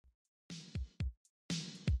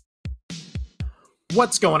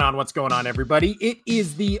What's going on? What's going on, everybody? It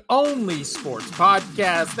is the Only Sports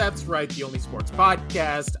Podcast. That's right, the Only Sports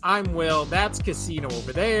Podcast. I'm Will. That's Casino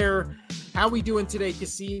over there. How we doing today,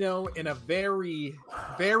 Casino? In a very,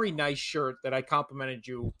 very nice shirt that I complimented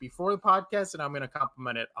you before the podcast, and I'm going to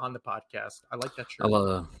compliment it on the podcast. I like that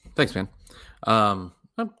shirt. Thanks, man.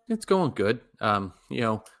 It's going good.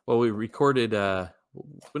 We recorded.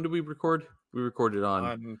 When did we record? We recorded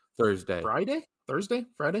on Thursday. Friday?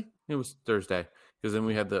 It was Thursday. Because then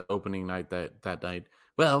we had the opening night that night.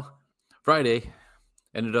 Well, Friday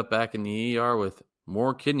ended up back in the ER with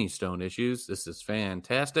more kidney stone issues. This is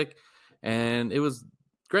fantastic. And it was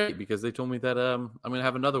great because they told me that I'm going to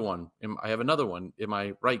have another one. I have another one in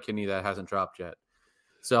my right kidney that hasn't dropped yet.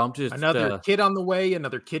 So I'm just... Another kid on the way,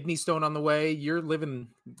 another kidney stone on the way. You're living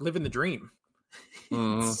the dream.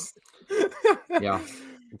 Mm-hmm. Yeah.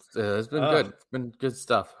 It's been good. It's been good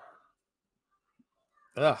stuff.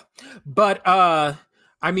 But I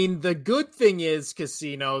mean, the good thing is,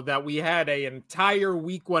 Casino, that we had an entire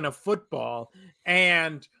week one of football,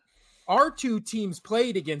 and our two teams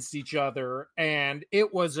played against each other, and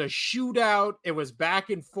it was a shootout. It was back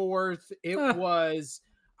and forth. I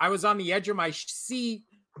was on the edge of my seat,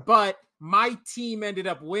 but my team ended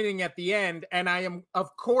up winning at the end. And I am,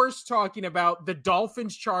 of course, talking about the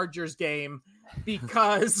Dolphins-Chargers game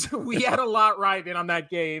because we had a lot riding on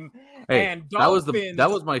that game. Hey, and that was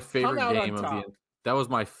my favorite game that was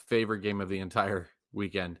my favorite game of the entire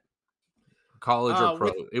weekend. College or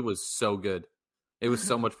pro. It was so good. It was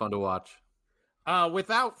so much fun to watch.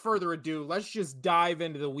 Without further ado, let's just dive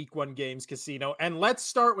into the week one games, Casino. And let's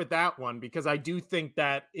start with that one because I do think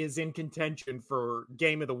that is in contention for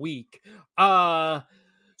game of the week.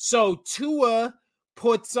 So Tua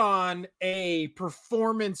puts on a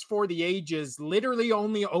performance for the ages, literally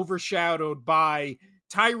only overshadowed by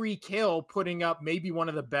Tyreek Hill putting up maybe one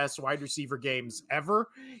of the best wide receiver games ever.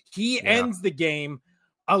 He ends the game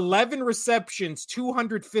 11 receptions,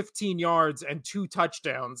 215 yards, and 2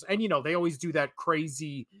 touchdowns. And, they always do that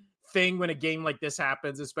crazy thing when a game like this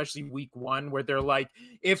happens, especially week one, where they're like,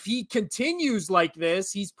 if he continues like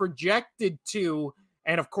this, he's projected to,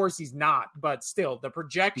 and of course he's not, but still the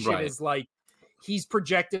projection is like, he's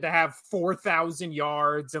projected to have 4,000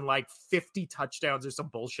 yards and like 50 touchdowns or some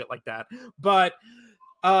bullshit like that. But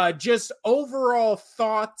just overall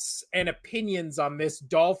thoughts and opinions on this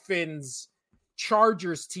Dolphins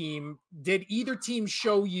Chargers team. Did either team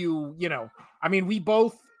show you, we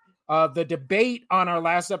both, the debate on our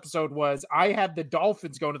last episode was I had the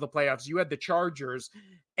Dolphins going to the playoffs. You had the Chargers.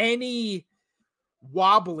 Any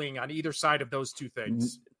wobbling on either side of those two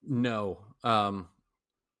things? No.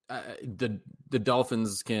 The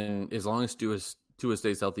Dolphins can, as long as Tua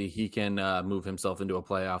stays healthy, he can move himself into a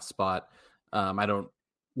playoff spot. I don't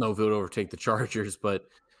know if it would overtake the Chargers, but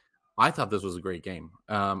I thought this was a great game.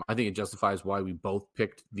 I think it justifies why we both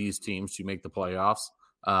picked these teams to make the playoffs.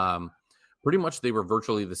 Pretty much they were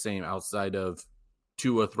virtually the same outside of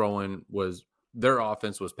Tua throwing was their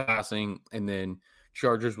offense was passing, and then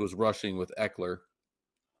Chargers was rushing with Eckler.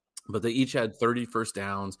 But they each had 30 first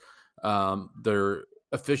downs. Their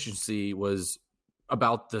efficiency was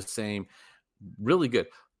about the same. Really good.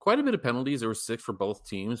 Quite a bit of penalties. There were 6 for both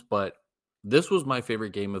teams, but this was my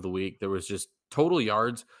favorite game of the week. There was just total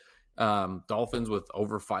yards. Dolphins with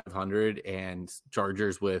over 500 and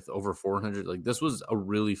Chargers with over 400. Like, this was a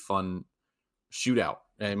really fun shootout.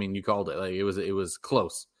 I mean, you called it. Like, it was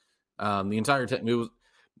close. The entire time, it was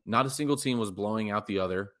not a single team was blowing out the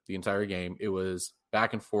other the entire game. It was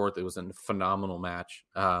back and forth. It was a phenomenal match.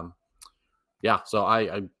 So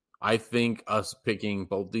I think us picking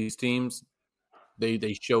both these teams,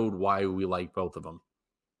 they showed why we like both of them.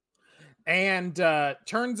 And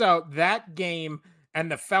turns out that game and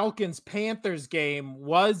the Falcons-Panthers game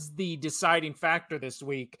was the deciding factor this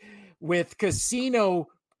week, with Casino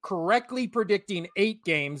correctly predicting 8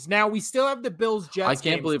 games. Now we still have the Bills-Jets. I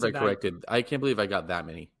can't believe I can't believe I got that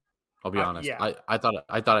many. I'll be honest. Yeah. I thought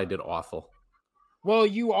I did awful. Well,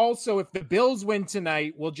 you also, if the Bills win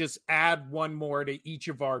tonight, we'll just add one more to each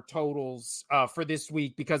of our totals for this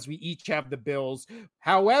week because we each have the Bills.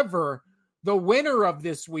 However, the winner of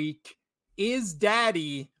this week is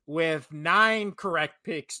Daddy with 9 correct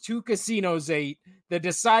picks, 2 Casinos, 8. The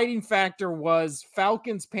deciding factor was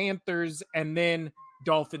Falcons, Panthers, and then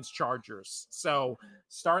Dolphins, Chargers. So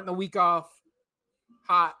starting the week off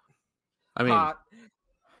hot. I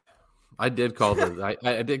did call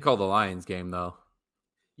I did call the Lions game though.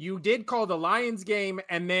 You did call the Lions game,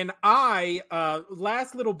 and then I,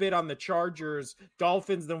 last little bit on the Chargers,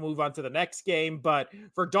 Dolphins, then move on to the next game. But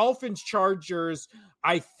for Dolphins, Chargers,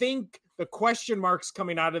 I think the question marks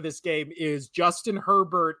coming out of this game is Justin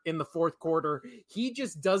Herbert in the fourth quarter. He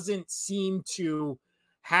just doesn't seem to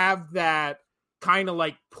have that kind of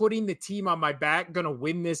like putting the team on my back, going to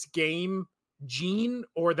win this game gene,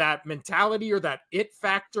 or that mentality, or that it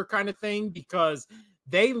factor kind of thing, because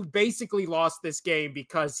they basically lost this game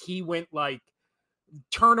because he went like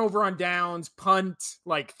turnover on downs, punt,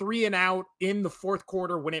 like 3 and out in the fourth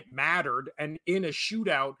quarter when it mattered and in a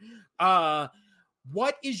shootout.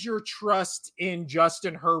 What is your trust in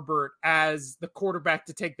Justin Herbert as the quarterback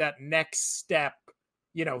to take that next step,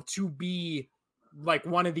 to be like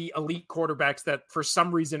one of the elite quarterbacks that for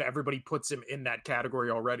some reason everybody puts him in that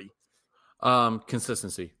category already?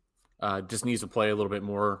 Consistency. Just needs to play a little bit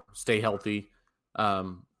more, stay healthy.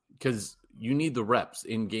 Because you need the reps,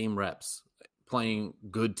 in-game reps, playing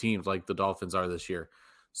good teams like the Dolphins are this year.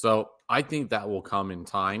 So I think that will come in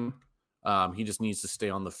time. He just needs to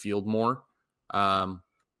stay on the field more. I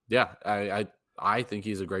think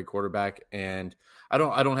he's a great quarterback, and I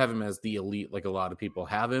don't have him as the elite like a lot of people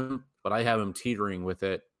have him, but I have him teetering with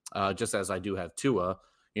it, just as I do have Tua.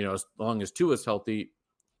 As long as Tua's healthy,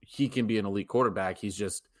 he can be an elite quarterback. He's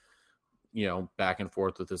just, back and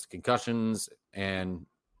forth with his concussions, and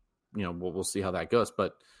we'll see how that goes.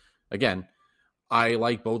 But again, I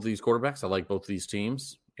like both of these quarterbacks. I like both of these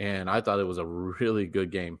teams, and I thought it was a really good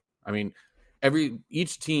game. I mean,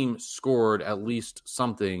 each team scored at least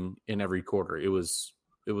something in every quarter. It was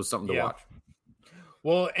something to watch.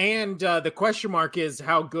 Well, and the question mark is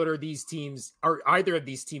how good are either of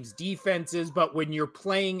these teams' defenses? But when you're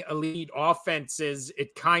playing elite offenses,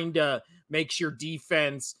 it kind of makes your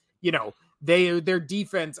defense, their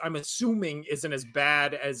defense, I'm assuming, isn't as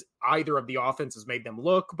bad as either of the offenses made them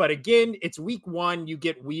look. But again, it's week one. You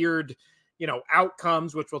get weird,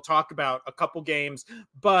 outcomes, which we'll talk about a couple games.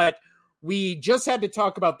 But we just had to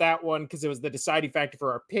talk about that one because it was the deciding factor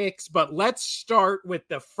for our picks. But let's start with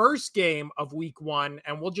the first game of week one,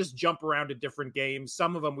 and we'll just jump around to different games.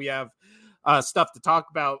 Some of them we have stuff to talk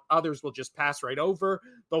about. Others we'll just pass right over.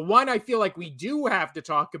 The one I feel like we do have to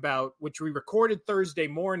talk about, which we recorded Thursday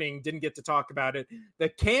morning, didn't get to talk about it, the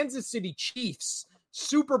Kansas City Chiefs,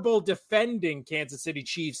 Super Bowl defending Kansas City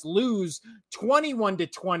Chiefs, lose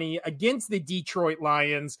 21-20 against the Detroit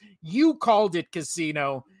Lions. You called it,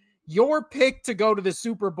 Casino. Your pick to go to the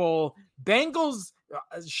Super Bowl, Bengals,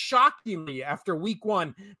 shockingly, after week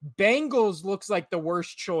one, Bengals looks like the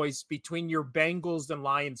worst choice between your Bengals and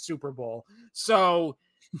Lions Super Bowl. So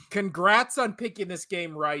congrats on picking this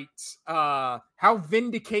game right. How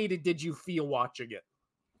vindicated did you feel watching it?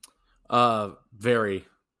 Very,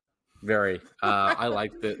 very. I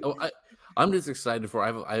liked it. I'm just excited for,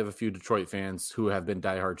 I have a few Detroit fans who have been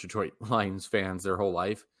diehard Detroit Lions fans their whole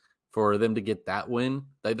life. For them to get that win,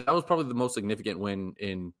 that was probably the most significant win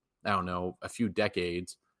in, I don't know, a few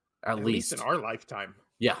decades, at least in our lifetime.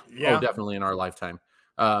 Yeah. Oh, definitely in our lifetime.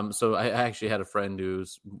 So I actually had a friend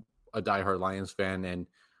who's a diehard Lions fan and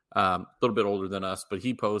a little bit older than us, but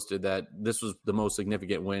he posted that this was the most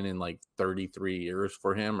significant win in like 33 years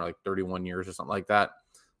for him, or like 31 years or something like that.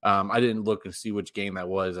 I didn't look and see which game that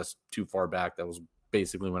was. That's too far back. That was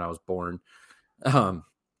basically when I was born.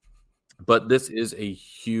 But this is a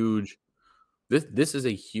huge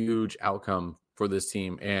outcome for this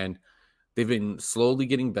team, and they've been slowly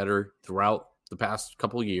getting better throughout the past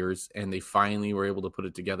couple of years, and they finally were able to put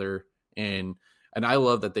it together. And I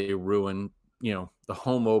love that they ruined, the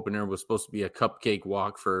home opener was supposed to be a cupcake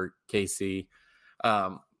walk for KC.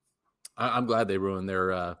 I'm glad they ruined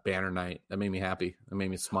their banner night. That made me happy. That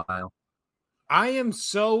made me smile. I am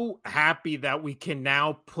so happy that we can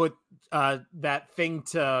now put that thing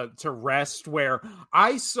to rest, where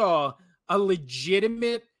I saw a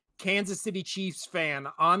legitimate Kansas City Chiefs fan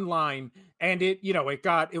online, and it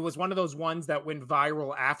was one of those ones that went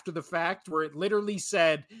viral after the fact, where it literally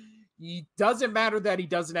said, it doesn't matter that he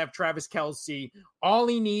doesn't have Travis Kelce. All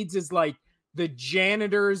he needs is like the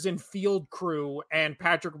janitors and field crew, and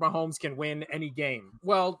Patrick Mahomes can win any game.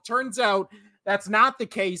 Well, turns out that's not the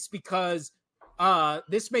case, because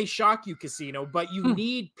this may shock you, Casino, but you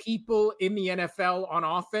need people in the NFL on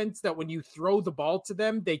offense that when you throw the ball to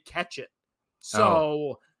them, they catch it.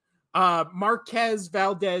 So Marquez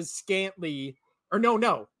Valdez-Scantling, or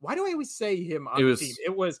no. Why do I always say him on the team?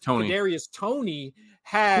 It was Tony. Kadarius Toney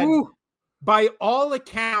had, by all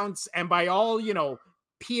accounts and by all,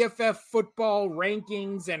 PFF football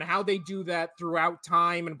rankings and how they do that throughout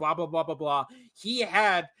time and blah, blah, blah, blah, blah. He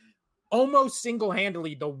had almost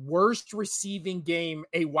single-handedly the worst receiving game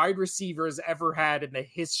a wide receiver has ever had in the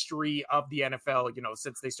history of the NFL,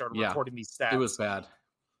 since they started recording these stats. It was bad.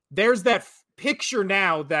 There's that picture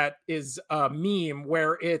now that is a meme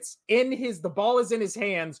where the ball is in his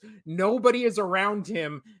hands, nobody is around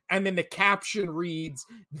him, and then the caption reads,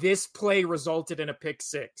 "This play resulted in a pick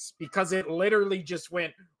six," because it literally just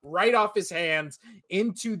went right off his hands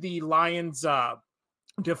into the Lions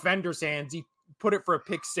defender's hands. He put it for a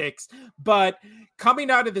pick six. But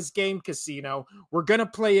coming out of this game, Casino, we're going to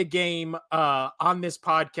play a game on this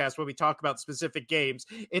podcast where we talk about specific games.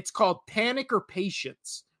 It's called Panic or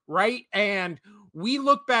Patience, right? And we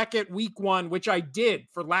look back at week one, which I did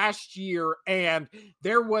for last year, and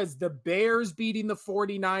there was the Bears beating the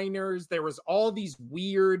 49ers. There was all these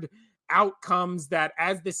weird outcomes that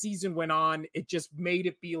as the season went on, it just made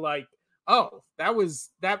it be like, oh, that was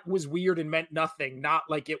weird and meant nothing. Not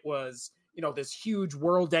like it was, this huge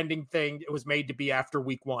world-ending thing it was made to be after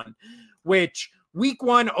week one, which week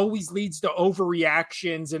one always leads to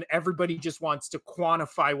overreactions, and everybody just wants to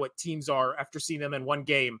quantify what teams are after seeing them in one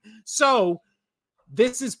game. So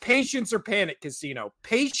this is patience or panic, Casino.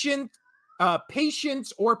 Patience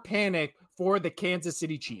or panic for the Kansas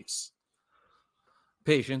City Chiefs.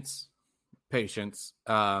 Patience.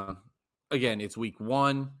 Again, it's week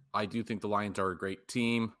one. I do think the Lions are a great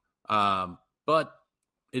team, but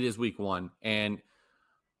it is week one, and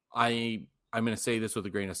I'm going to say this with a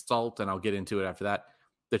grain of salt, and I'll get into it after that.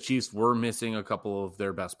 The Chiefs were missing a couple of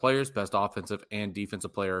their best players, best offensive and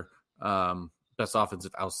defensive player, best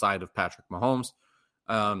offensive outside of Patrick Mahomes.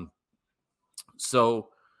 So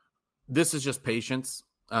this is just patience,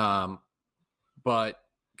 but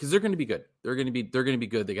because they're going to be good. They're going to be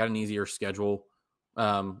good. They got an easier schedule.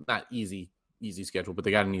 Not easy schedule, but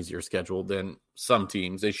they got an easier schedule than some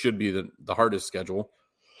teams. They should be the hardest schedule.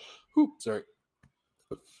 Ooh, sorry.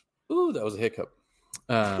 Ooh, that was a hiccup.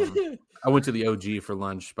 I went to the OG for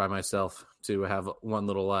lunch by myself to have one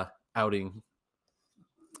little outing.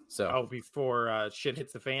 So before shit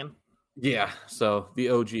hits the fan. Yeah. So the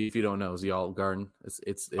OG, if you don't know, is the Olive Garden.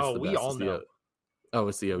 It's the best. We all know.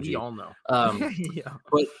 It's the OG. We all know. Yeah.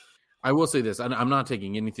 But I will say this: I'm not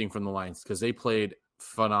taking anything from the Lions because they played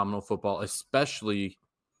phenomenal football, especially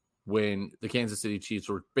when the Kansas City Chiefs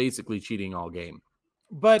were basically cheating all game,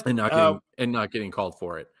 but not getting called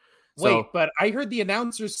for it. But I heard the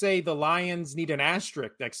announcers say the Lions need an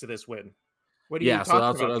asterisk next to this win. What are you talking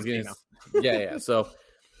about? What I was going to. Yeah. So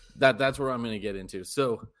that's where I'm going to get into.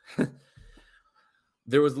 So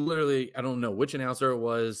there was literally, I don't know which announcer it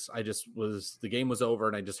was. The game was over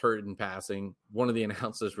and I just heard it in passing. One of the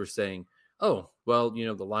announcers were saying, "Oh, well,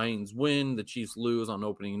 the Lions win, the Chiefs lose on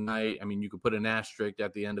opening night. I mean, you could put an asterisk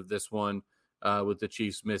at the end of this one with the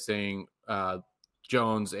Chiefs missing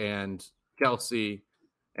Jones and Kelsey."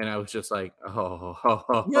 And I was just like,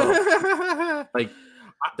 like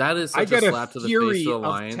that is such a slap to the face of the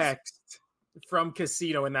Lions. Text from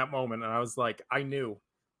Casino in that moment, and I was like, I knew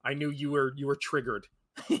you were triggered.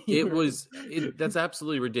 That's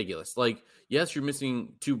absolutely ridiculous. Like, yes, you're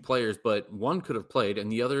missing two players, but one could have played, and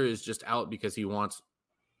the other is just out because he wants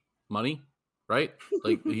money, right?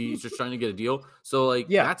 Like he's just trying to get a deal. So, like,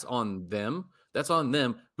 that's on them.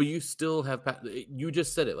 But you still have. You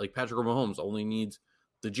just said it. Like Patrick Mahomes only needs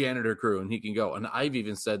the janitor crew, and he can go. And I've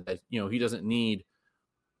even said that he doesn't need.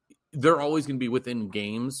 They're always going to be within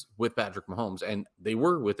games with Patrick Mahomes, and they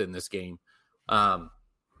were within this game.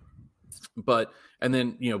 But and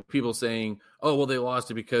then people saying, "Oh, well, they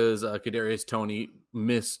lost it because Kadarius Toney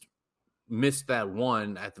missed that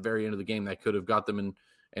one at the very end of the game that could have got them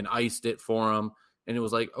and iced it for them." And it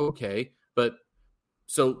was like, okay, but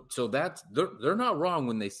so that's they're not wrong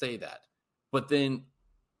when they say that. But then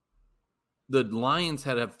the Lions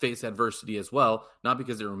had to face adversity as well, not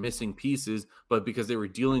because they were missing pieces, but because they were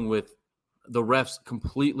dealing with the refs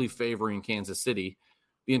completely favoring Kansas City.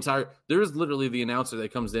 There is literally the announcer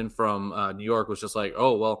that comes in from New York was just like,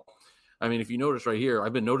 "Oh, well, I mean, if you notice right here,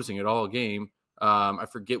 I've been noticing it all game. I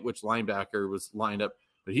forget which linebacker was lined up,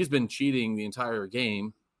 but he's been cheating the entire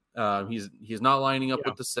game. He's not lining up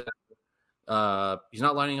with the center. He's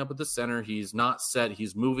not lining up with the center. He's not set.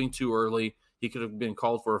 He's moving too early. He could have been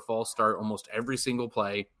called for a false start almost every single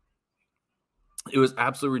play. It was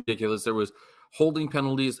absolutely ridiculous. There was holding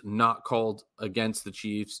penalties not called against the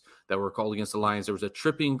Chiefs that were called against the Lions. There was a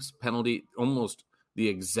tripping penalty, almost the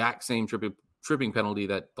exact same tripping penalty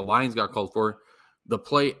that the Lions got called for. The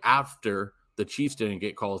play after, the Chiefs didn't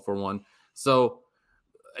get called for one. So,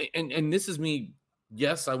 and this is me.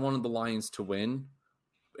 Yes, I wanted the Lions to win,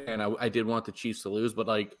 and I did want the Chiefs to lose. But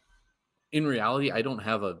like in reality, I don't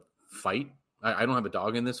have a fight. I don't have a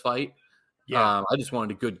dog in this fight. Yeah, I just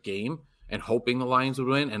wanted a good game and hoping the Lions would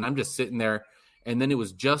win. And I'm just sitting there. And then it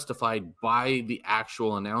was justified by the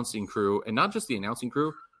actual announcing crew, and not just the announcing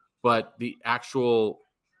crew, but the actual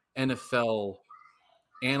NFL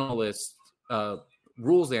analyst,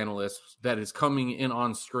 rules analyst that is coming in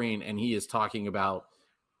on screen, and he is talking about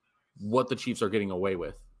what the Chiefs are getting away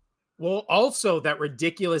with. Well, also that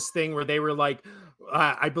ridiculous thing where they were like,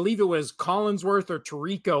 I believe it was Collinsworth or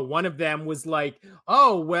Tirico. One of them was like,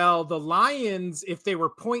 oh, well, the Lions, if they were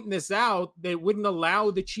pointing this out, they wouldn't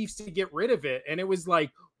allow the Chiefs to get rid of it. And it was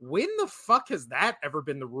like, when the fuck has that ever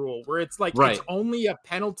been the rule where it's like, Right. It's only a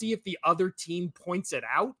penalty if the other team points it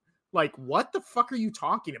out? Like, what the fuck are you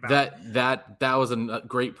talking about? That was a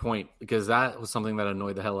great point, because that was something that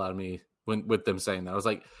annoyed the hell out of me with them saying that. I was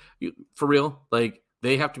like, for real? Like,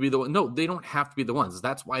 they have to be the one? No, they don't have to be the ones.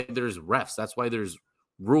 That's why there's refs. That's why there's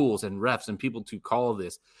rules and refs and people to call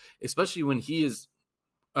this, especially when he is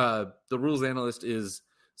the rules analyst is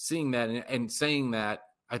seeing that and saying that.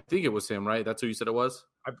 I think it was him, right? That's who you said it was?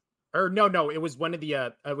 No, it was one of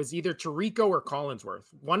the it was either Tirico or Collinsworth.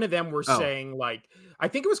 One of them were saying, like, I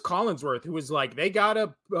think it was Collinsworth who was like, they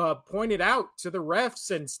gotta point it out to the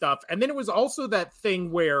refs and stuff. And then it was also that thing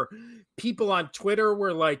where people on Twitter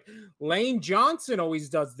were like, Lane Johnson always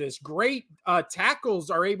does this. Great tackles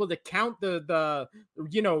are able to count the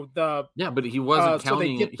yeah, but he wasn't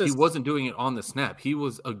counting. So he wasn't doing it on the snap. He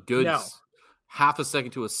was a good half a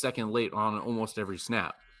second to a second late on almost every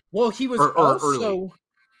snap. Well, he was early.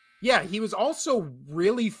 Yeah, he was also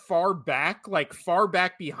really far back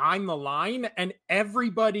behind the line, and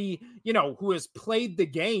everybody, who has played the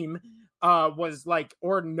game was like,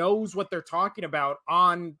 or knows what they're talking about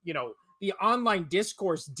on, the online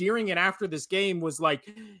discourse during and after this game was like,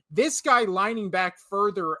 this guy lining back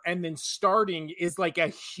further and then starting is like a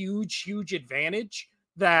huge, huge advantage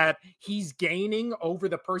that he's gaining over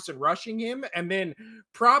the person rushing him. And then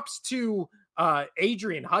props to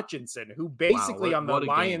Adrian Hutchinson, who basically on the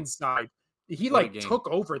Lions side, he took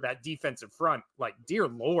over that defensive front. Like, dear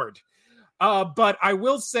Lord. But I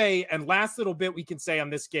will say, and last little bit we can say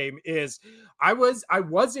on this game is I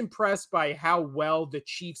was impressed by how well the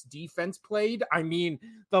Chiefs defense played. I mean,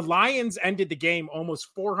 the Lions ended the game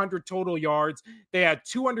almost 400 total yards. They had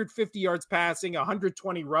 250 yards passing,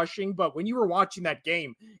 120 rushing. But when you were watching that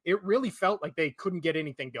game, it really felt like they couldn't get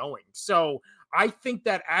anything going. So I think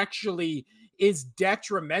that actually is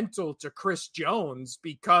detrimental to Chris Jones,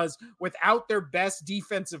 because without their best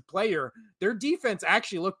defensive player, their defense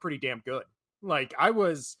actually looked pretty damn good. Like, I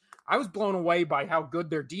was blown away by how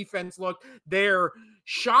good their defense looked.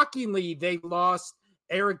 Shockingly, they lost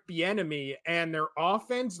Eric Bieniemy, and their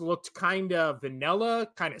offense looked kind of vanilla,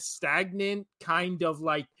 kind of stagnant, kind of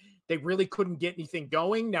like they really couldn't get anything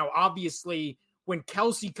going. Now, obviously, when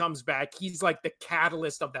Kelsey comes back, he's like the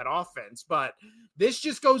catalyst of that offense. But this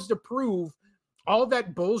just goes to prove all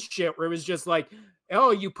that bullshit where it was just like, oh,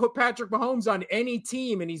 you put Patrick Mahomes on any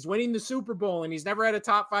team and he's winning the Super Bowl and he's never had a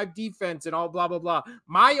top 5 defense and all blah, blah, blah.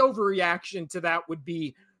 My overreaction to that would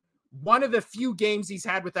be one of the few games he's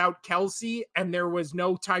had without Kelsey and there was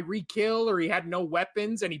no Tyreek Hill, or he had no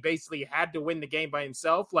weapons and he basically had to win the game by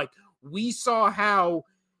himself. Like, we saw how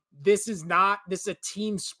this is a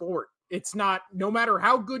team sport. It's not, no matter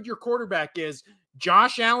how good your quarterback is.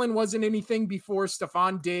 Josh Allen wasn't anything before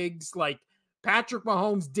Stephon Diggs. Like, Patrick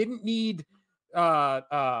Mahomes didn't need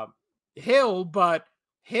Hill, but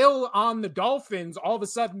Hill on the Dolphins, all of a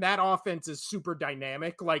sudden that offense is super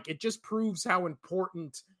dynamic. Like, it just proves how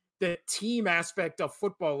important the team aspect of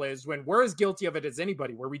football is, when we're as guilty of it as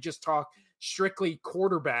anybody, where we just talk strictly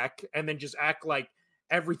quarterback and then just act like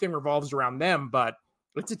everything revolves around them. But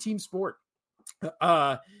it's a team sport.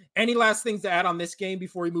 Any last things to add on this game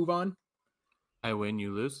before we move on? I win,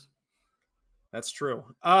 you lose. That's true.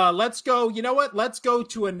 Let's go. You know what? Let's go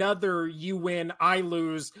to another you win, I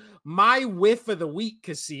lose. My whiff of the week,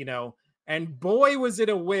 Casino. And boy, was it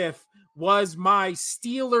a whiff, was my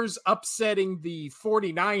Steelers upsetting the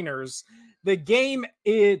 49ers. The game,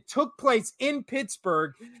 it took place in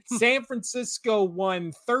Pittsburgh. San Francisco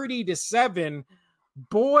won 30-7.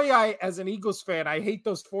 Boy, as an Eagles fan, I hate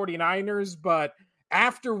those 49ers, but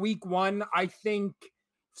after week 1, I think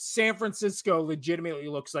San Francisco legitimately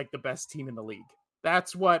looks like the best team in the league.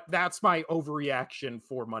 That's my overreaction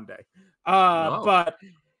for Monday. But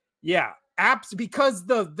yeah, because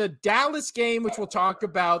the Dallas game, which we'll talk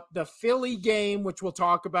about, the Philly game, which we'll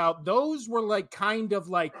talk about, those were like kind of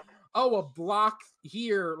like, oh, a block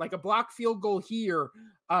here, like a block field goal here,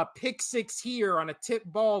 pick 6 here on a tip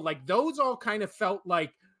ball. Like, those all kind of felt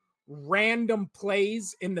like random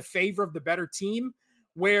plays in the favor of the better team.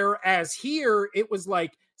 Whereas here, it was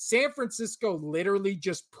like San Francisco literally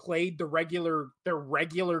just played their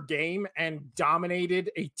regular game and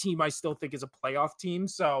dominated a team I still think is a playoff team.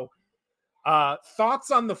 So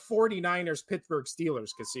thoughts on the 49ers Pittsburgh Steelers,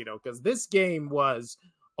 Casino? Because this game was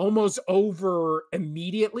almost over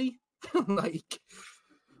immediately. Like,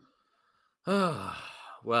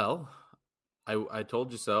 well, I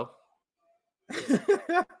told you so.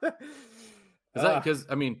 uh, Because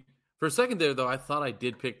I mean, for a second there though, I thought I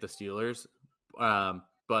did pick the Steelers,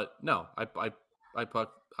 but no,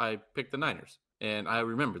 I picked the Niners, and I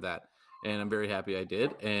remember that, and I'm very happy I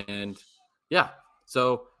did, and yeah,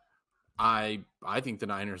 so I think the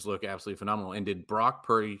Niners look absolutely phenomenal. And did Brock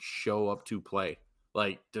Purdy show up to play?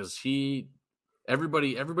 Like, does he?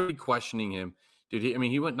 Everybody questioning him. Did he? I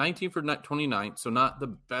mean, he went 19 for 29, so not the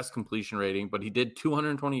best completion rating, but he did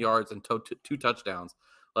 220 yards and two touchdowns.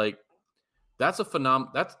 Like, that's a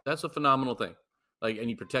that's a phenomenal thing. Like, and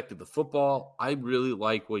he protected the football. I really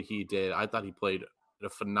like what he did. I thought he played a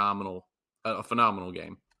phenomenal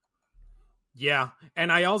game. yeah,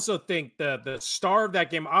 and I also think the star of that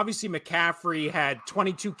game, obviously McCaffrey had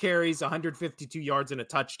 22 carries, 152 yards, and a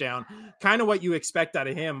touchdown. Kind of what you expect out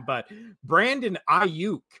of him. But Brandon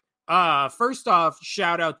Ayuk, first off,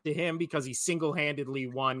 shout out to him because he single-handedly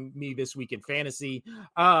won me this week in fantasy.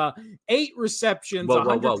 8 receptions, Well,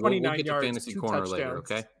 129 we'll get to yards, fantasy 2 corner touchdowns. later,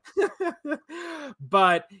 okay?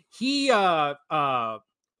 But he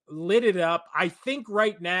lit it up. I think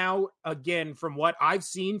right now, again, from what I've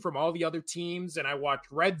seen from all the other teams, and I watched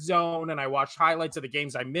Red Zone and I watched highlights of the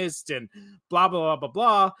games I missed and blah, blah, blah,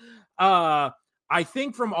 blah, blah. I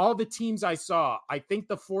think from all the teams I saw, I think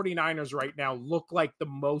the 49ers right now look like the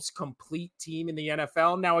most complete team in the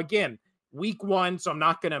NFL. Now, again, week 1, so I'm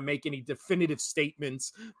not going to make any definitive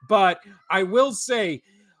statements, but I will say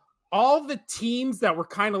all the teams that were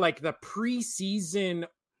kind of like the preseason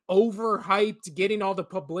overhyped, getting all the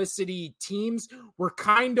publicity teams were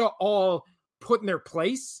kind of all put in their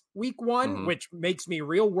place week 1, which makes me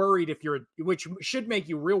real worried which should make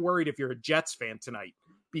you real worried if you're a Jets fan tonight,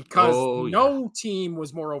 because no team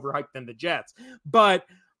was more overhyped than the Jets. But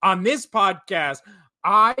on this podcast,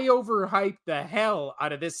 I overhyped the hell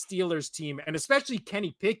out of this Steelers team, and especially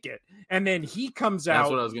Kenny Pickett. And then he comes out. That's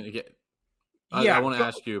what I was going to get. Yeah, I want to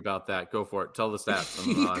ask you about that. Go for it. Tell the stats.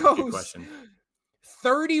 He goes good question.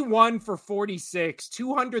 31 for 46,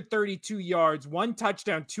 232 yards, 1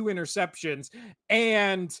 touchdown, 2 interceptions,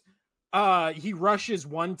 and he rushes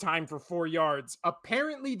 1 time for 4 yards.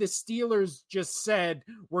 Apparently, the Steelers just said,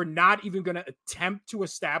 we're not even going to attempt to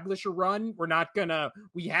establish a run.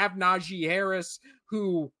 We have Najee Harris,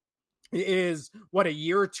 who is a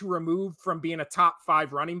year or 2 removed from being a top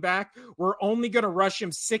 5 running back. We're only going to rush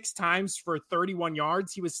him 6 times for 31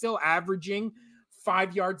 yards. He was still averaging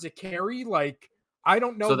 5 yards a carry. Like, I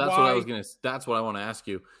don't know. So that's why. That's what I want to ask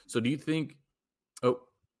you. So do you think? Oh,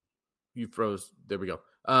 you froze. There we go.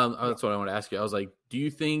 That's what I want to ask you. I was like, do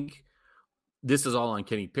you think this is all on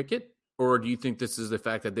Kenny Pickett, or do you think this is the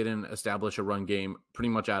fact that they didn't establish a run game pretty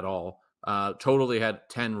much at all? Totally had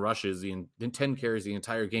 10 rushes and 10 carries the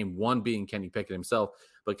entire game, 1 being Kenny Pickett himself.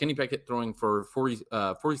 But Kenny Pickett throwing for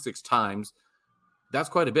 46 times, that's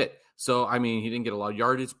quite a bit. So, I mean, he didn't get a lot of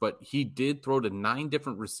yardage, but he did throw to 9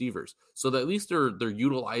 different receivers. So that at least they're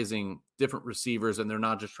utilizing different receivers, and they're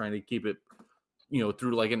not just trying to keep it,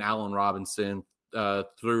 through like an Allen Robinson,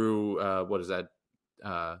 through what is that?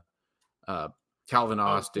 Calvin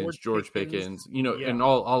Austin, George Pickens, and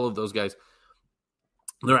all of those guys.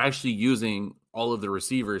 They're actually using all of the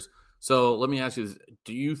receivers. So let me ask you this.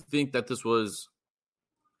 Do you think that this was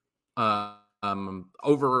so the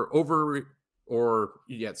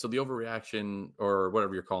overreaction, or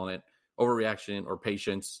whatever you're calling it, overreaction or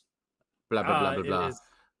patience, blah, blah, blah, blah,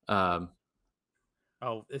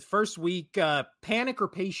 blah. It's first week, panic or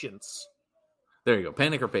patience? There you go.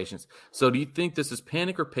 Panic or patience. So do you think this is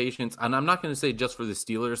panic or patience? And I'm not going to say just for the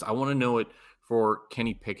Steelers. I want to know it for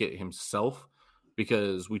Kenny Pickett himself,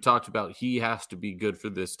 because we talked about he has to be good for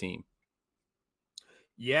this team.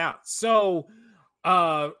 Yeah. So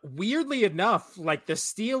weirdly enough, like the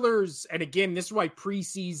Steelers, and again, this is why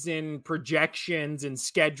preseason projections and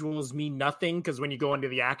schedules mean nothing, because when you go into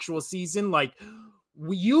the actual season, like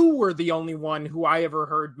you were the only one who I ever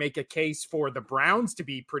heard make a case for the Browns to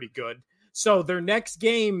be pretty good. So their next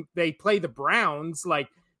game, they play the Browns. Like,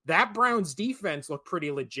 that Browns defense looked pretty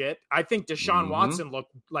legit. I think Deshaun Watson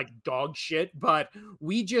looked like dog shit, but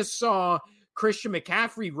we just saw Christian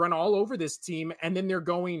McCaffrey run all over this team. And then they're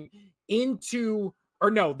going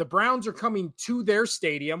the Browns are coming to their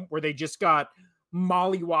stadium where they just got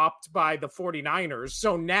mollywopped by the 49ers.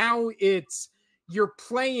 So now you're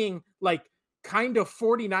playing like kind of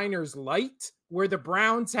 49ers light, where the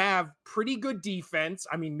Browns have pretty good defense.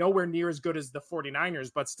 I mean, nowhere near as good as the 49ers,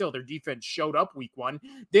 but still their defense showed up week 1.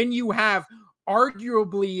 Then you have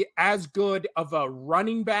arguably as good of a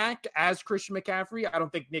running back as Christian McCaffrey. I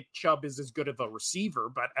don't think Nick Chubb is as good of a receiver,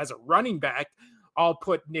 but as a running back, I'll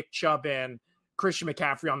put Nick Chubb and Christian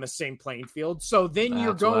McCaffrey on the same playing field. So then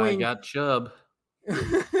you're That's why I going. got Chubb.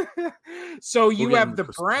 So you have the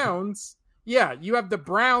Browns. Yeah, you have the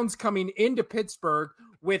Browns coming into Pittsburgh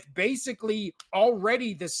with basically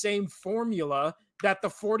already the same formula that the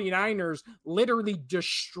 49ers literally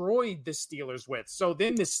destroyed the Steelers with. So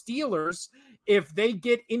then the Steelers, if they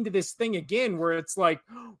get into this thing again where it's like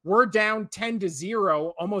we're down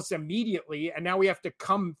 10-0 almost immediately and now we have to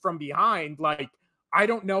come from behind, like I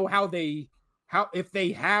don't know how if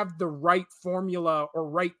they have the right formula or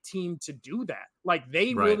right team to do that. Like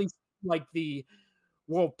they really like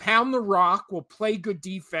we'll pound the rock, we'll play good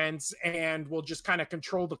defense, and we'll just kind of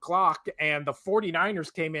control the clock. And the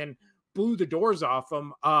 49ers came in, blew the doors off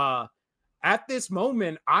them. At this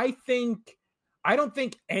moment, I don't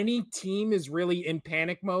think any team is really in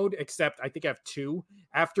panic mode, except I think I have two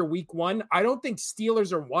after week one. I don't think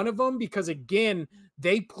Steelers are one of them because, again,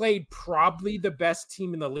 they played probably the best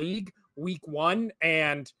team in the league week one,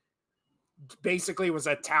 and basically it was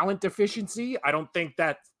a talent deficiency. I don't think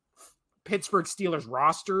that Pittsburgh Steelers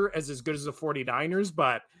roster is as good as the 49ers,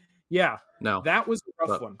 but yeah, no, that was a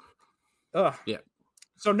rough one. Ugh. Yeah.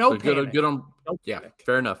 So no panic. Good on. No yeah, panic.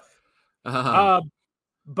 Fair enough.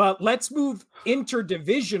 But let's move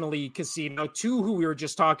interdivisionally, Casino, to who we were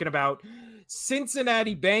just talking about.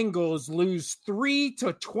 Cincinnati Bengals lose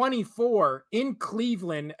 3-24 in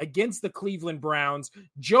Cleveland against the Cleveland Browns.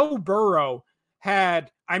 Joe Burrow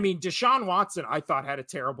Deshaun Watson, I thought had a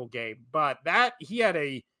terrible game, but he had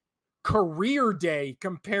a career day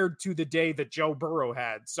compared to the day that Joe Burrow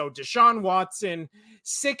had. So Deshaun Watson,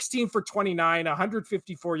 16 for 29,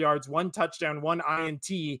 154 yards, 1 touchdown, 1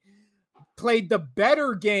 INT, played the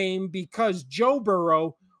better game because Joe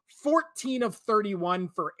Burrow, 14 of 31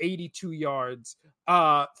 for 82 yards.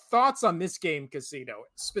 Thoughts on this game, Casino?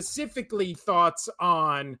 Specifically thoughts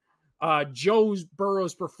on Joe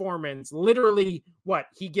Burrow's performance. Literally,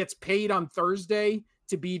 he gets paid on Thursday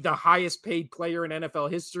to be the highest paid player in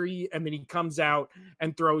NFL history, and then he comes out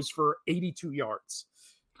and throws for 82 yards.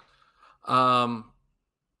 I'll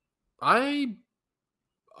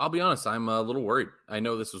be honest, I'm a little worried. I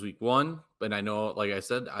know this was week one, but I know, like I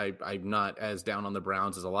said, I'm not as down on the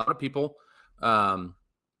Browns as a lot of people. But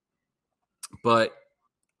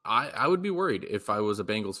I would be worried if I was a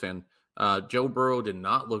Bengals fan. Joe Burrow did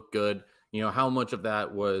not look good. You know, how much of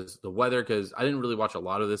that was the weather? Because I didn't really watch a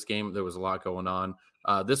lot of this game. There was a lot going on.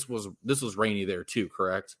 This was rainy there too,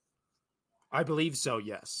 correct? I believe so,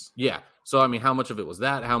 yes. Yeah. So, I mean, how much of it was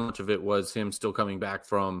that? How much of it was him still coming back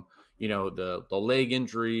from, the leg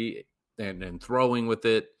injury and throwing with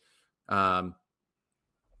it? And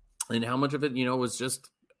how much of it, was just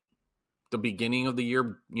the beginning of the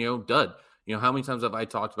year, dud? How many times have I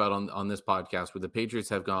talked about on this podcast where the Patriots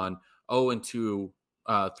have gone 0-2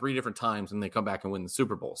 3 different times and they come back and win the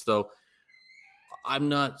Super Bowl? So I'm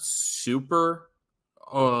not super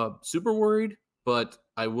worried, but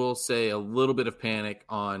I will say a little bit of panic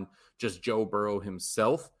on just Joe Burrow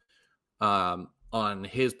himself, on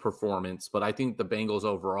his performance. But I think the Bengals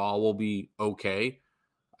overall will be okay.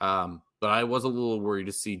 But I was a little worried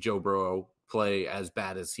to see Joe Burrow play as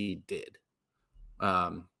bad as he did.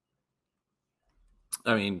 How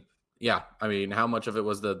much of it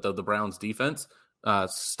was the Browns defense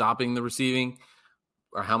stopping the receiving,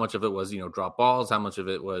 or how much of it was, drop balls? How much of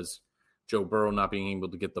it was Joe Burrow not being able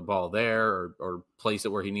to get the ball there or place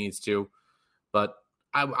it where he needs to? But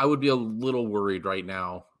I would be a little worried right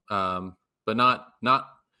now, but not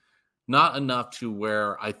enough to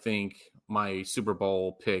where I think my Super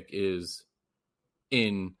Bowl pick is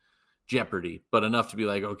in jeopardy, but enough to be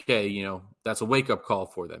like, okay, that's a wake-up call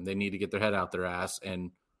for them. They need to get their head out their ass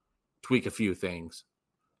and tweak a few things.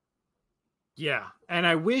 Yeah, and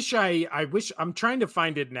I wish I'm trying to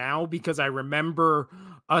find it now because I remember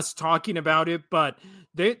us talking about it, but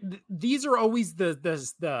these are always the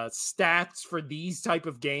stats for these type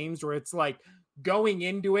of games where it's like going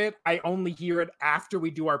into it, I only hear it after we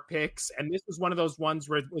do our picks. And this was one of those ones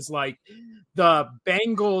where it was like the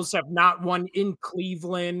Bengals have not won in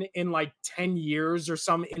Cleveland in like 10 years or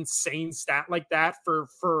some insane stat like that.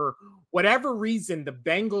 For whatever reason, the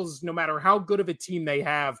Bengals, no matter how good of a team they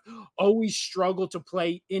have, always struggle to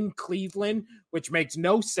play in Cleveland, which makes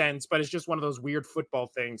no sense, but it's just one of those weird football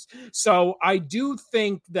things. So I do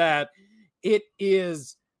think that it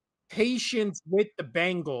is patience with the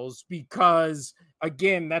Bengals because,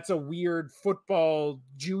 again, that's a weird football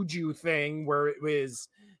juju thing where it's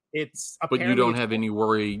but you don't have any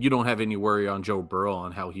worry. You don't have any worry on Joe Burrow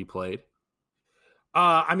on how he played.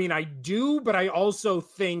 I mean, I do, but I also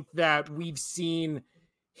think that we've seen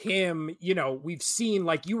him, we've seen,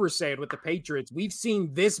 like you were saying with the Patriots, we've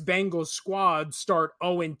seen this Bengals squad start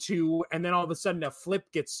 0-2, and then all of a sudden a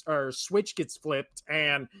switch gets flipped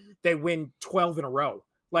and they win 12 in a row.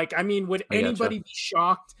 Like, I mean, would I gotcha. anybody be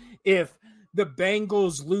shocked if the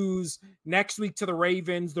Bengals lose next week to the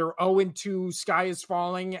Ravens? They're 0-2, sky is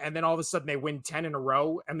falling, and then all of a sudden they win 10 in a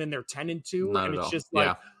row, and then they're 10-2, Not and at it's all. just like,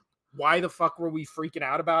 Yeah. why the fuck were we freaking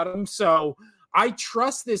out about him? So I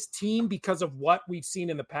trust this team because of what we've seen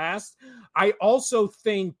in the past. I also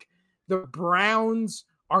think the Browns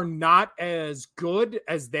are not as good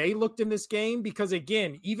as they looked in this game because,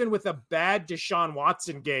 again, even with a bad Deshaun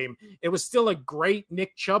Watson game, it was still a great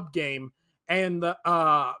Nick Chubb game. And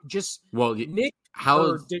just Well, Nick how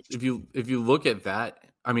or if you look at that,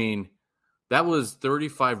 I mean, that was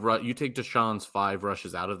 35 you take Deshaun's 5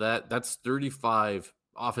 rushes out of that, that's 35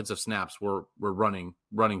 offensive snaps were running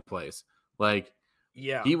plays. Like,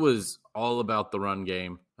 yeah. he was all about the run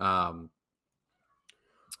game. Well,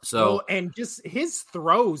 So and just his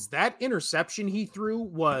throws, that interception he threw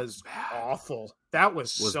was bad. awful. That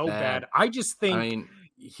was Was so bad. bad. I just I think, mean,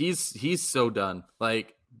 he's so done.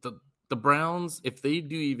 Like, the Browns, if they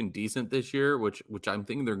do even decent this year, which I'm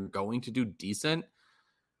thinking they're going to do decent,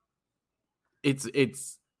 it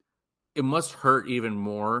must hurt even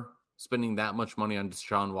more spending that much money on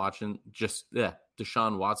Deshaun Watson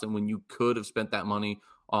when you could have spent that money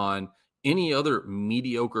on any other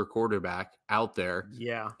mediocre quarterback out there,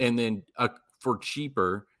 yeah. and then for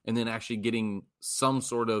cheaper, and then actually getting some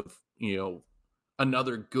sort of,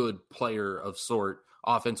 another good player of sort,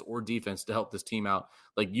 offense or defense, to help this team out.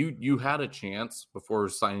 Like, you had a chance before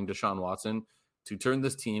signing Deshaun Watson to turn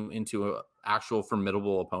this team into an actual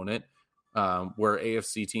formidable opponent, where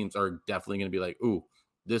AFC teams are definitely going to be like, ooh,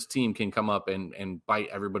 this team can come up and bite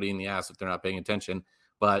everybody in the ass if they're not paying attention.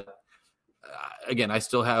 But again, I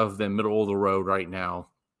still have them middle of the road right now,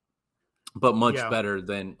 but much better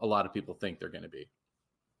than a lot of people think they're going to be.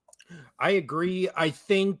 I agree. I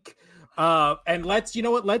think, and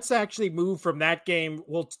let's actually move from that game.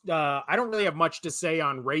 I don't really have much to say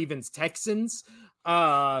on Ravens Texans.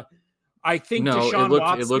 I think Deshaun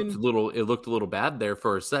Watson, it looked a little bad there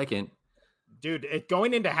for a second. Dude,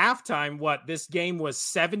 going into halftime, this game was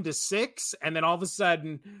 7-6, and then all of a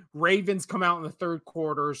sudden, Ravens come out in the third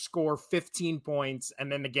quarter, score 15 points,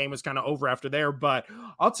 and then the game was kind of over after there. But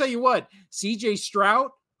I'll tell you what, CJ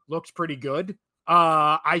Stroud looks pretty good.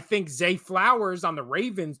 I think Zay Flowers on the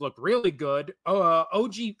Ravens looked really good.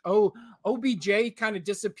 OBJ kind of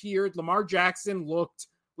disappeared. Lamar Jackson looked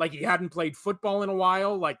like he hadn't played football in a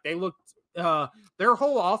while. Like, they looked, their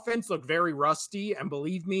whole offense looked very rusty. And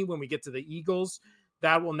believe me, when we get to the Eagles,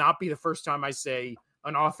 that will not be the first time I say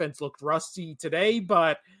an offense looked rusty today.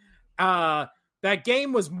 But that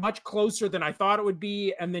game was much closer than I thought it would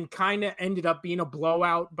be, and then kind of ended up being a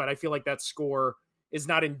blowout. But I feel like that score is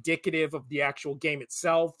not indicative of the actual game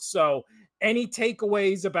itself. So any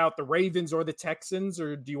takeaways about the Ravens or the Texans,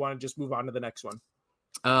 or do you want to just move on to the next one?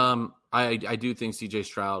 I do think CJ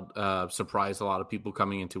Stroud surprised a lot of people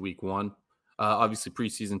coming into week 1. Obviously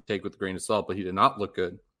preseason take with a grain of salt, but he did not look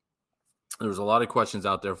good. There was a lot of questions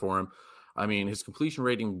out there for him. I mean, his completion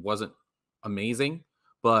rating wasn't amazing,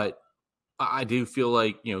 but I do feel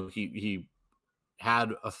like, he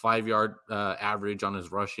had a 5-yard average on his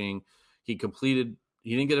rushing. He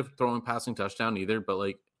didn't get a throwing passing touchdown either, but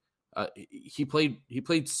like he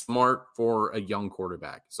played smart for a young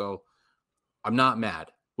quarterback. So I'm not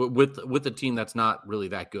mad with a team that's not really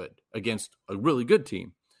that good against a really good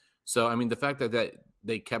team. So, I mean, the fact that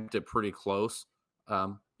they kept it pretty close,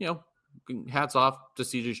 hats off to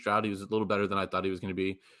CJ Stroud. He was a little better than I thought he was going to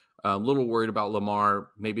be. A little worried about Lamar.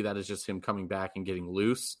 Maybe that is just him coming back and getting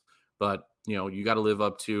loose, but you got to live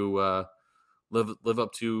up to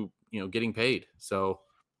getting paid. So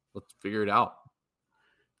let's figure it out.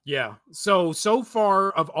 Yeah. So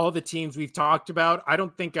far of all the teams we've talked about, I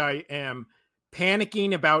don't think I am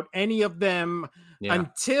panicking about any of them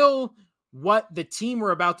until what the team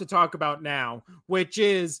we're about to talk about now, which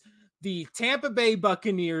is the Tampa Bay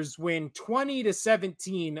Buccaneers win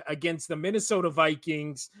 20-17 against the Minnesota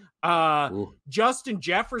Vikings. Justin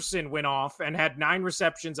Jefferson went off and had 9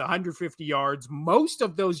 receptions, 150 yards. Most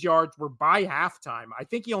of those yards were by halftime. I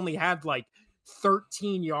think he only had like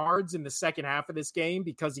 13 yards in the second half of this game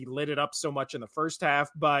because he lit it up so much in the first half.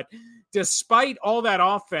 But despite all that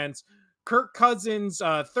offense, Kirk Cousins,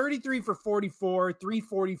 33 for 44,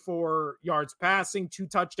 344 yards passing, 2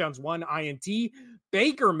 touchdowns, 1 INT.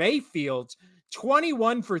 Baker Mayfield,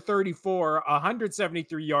 21 for 34,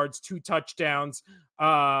 173 yards, 2 touchdowns.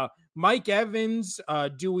 Mike Evans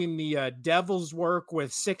doing the Devils work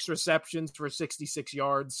with 6 receptions for 66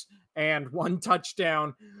 yards and 1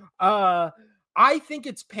 touchdown. I think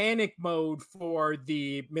it's panic mode for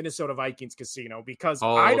the Minnesota Vikings casino because I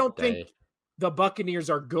All don't think day. the Buccaneers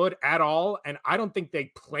are good at all, and I don't think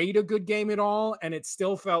they played a good game at all, and it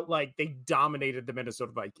still felt like they dominated the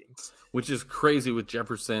Minnesota Vikings. Which is crazy with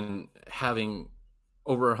Jefferson having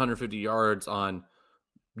over 150 yards on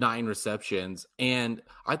 9 receptions. And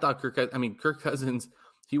I thought Kirk Cousins,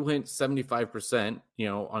 he went 75%,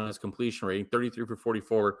 on his completion rate, 33 for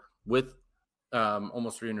 44 with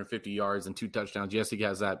almost 350 yards and 2 touchdowns. Yes, he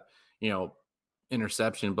has that,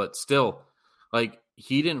 interception, but still, like,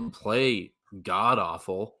 he didn't play god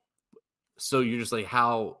awful. So you're just like,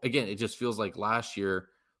 how, again, it just feels like last year,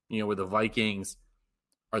 with the Vikings,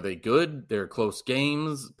 are they good? They're close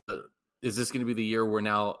games. Is this going to be the year where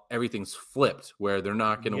now everything's flipped, where they're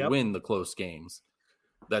not going to win the close games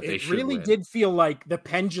that they should really win? Did feel like the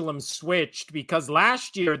pendulum switched because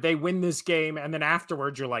last year they win this game and then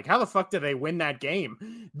afterwards you're like, how the fuck did they win that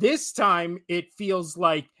game? This time it feels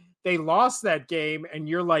like they lost that game and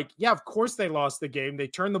you're like, yeah, of course they lost the game. They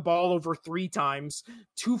turned the ball over 3 times,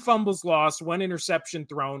 2 fumbles lost, 1 interception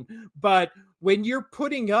thrown. But when you're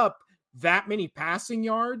putting up that many passing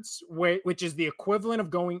yards, which is the equivalent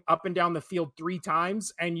of going up and down the field 3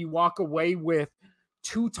 times, and you walk away with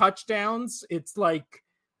 2 touchdowns, it's like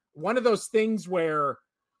one of those things where,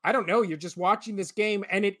 I don't know, you're just watching this game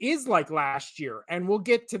and it is like last year. And we'll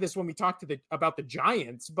get to this when we talk about the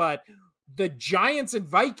Giants, but the Giants and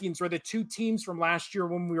Vikings were the 2 teams from last year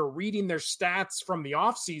when we were reading their stats from the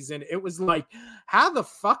offseason. It was like, how the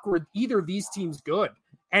fuck were either of these teams good?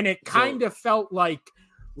 And it kind of felt like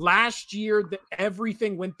last year that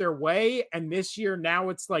everything went their way, and this year now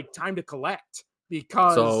it's like time to collect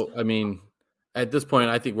because. So at this point,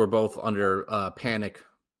 I think we're both under panic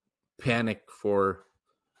for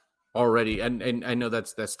already, and I know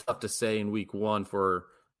that's tough to say in week 1 for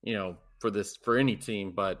for any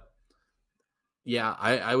team, but yeah,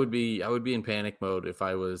 I would be in panic mode if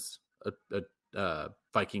I was a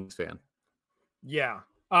Vikings fan. Yeah.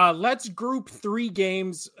 Let's group 3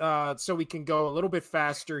 games so we can go a little bit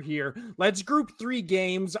faster here. Let's group 3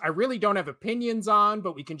 games I really don't have opinions on,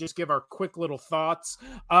 but we can just give our quick little thoughts.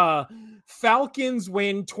 Falcons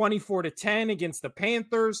win 24-10 against the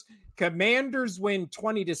Panthers. Commanders win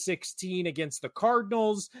 20-16 against the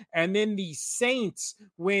Cardinals. And then the Saints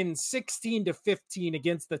win 16-15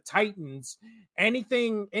 against the Titans. Any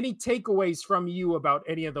takeaways from you about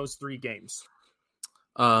any of those 3 games?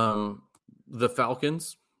 The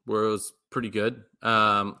Falcons was pretty good.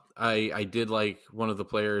 I did like one of the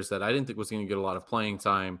players that I didn't think was going to get a lot of playing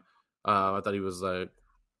time. I thought he was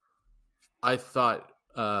I thought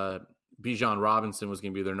Bijan Robinson was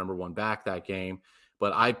going to be their number 1 back that game,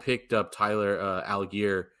 but I picked up Tyler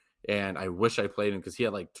Algier, and I wish I played him because he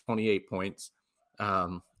had like 28 points,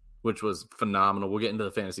 which was phenomenal. We'll get into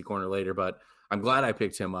the fantasy corner later, but I'm glad I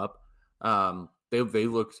picked him up. They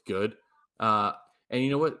looked good. And you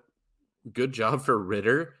know what? Good job for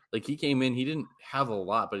Ritter. Like, he came in, he didn't have a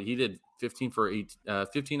lot, but he did 15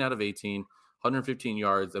 out of 18, 115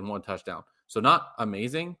 yards and 1 touchdown. So not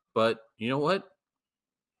amazing, but you know what?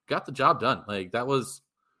 Got the job done. Like, that was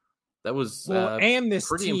and this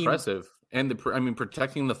pretty team, impressive. And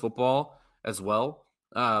protecting the football as well.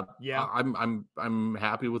 Yeah, I'm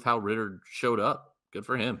happy with how Ritter showed up. Good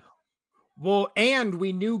for him. Well, and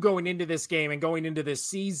we knew going into this game and going into this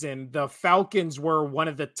season, the Falcons were one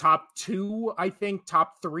of the top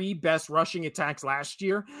 3 best rushing attacks last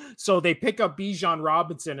year. So they pick up Bijan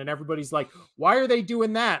Robinson and everybody's like, why are they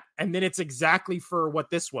doing that? And then it's exactly for what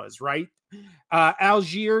this was, right?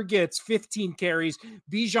 Algier gets 15 carries.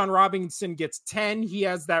 Bijan Robinson gets 10. He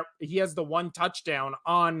has the 1 touchdown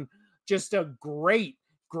on just a great.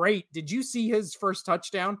 Did you see his first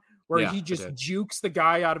touchdown? Where he just jukes the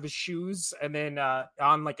guy out of his shoes and then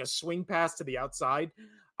on like a swing pass to the outside.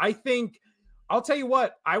 I'll tell you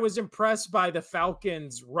what, I was impressed by the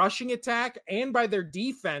Falcons' rushing attack and by their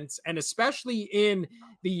defense, and especially in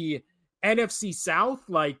the NFC South.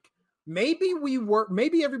 Like, maybe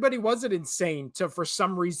everybody wasn't insane to, for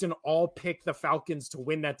some reason, all pick the Falcons to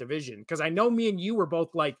win that division. Because I know me and you were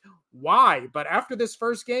both like, why? But after this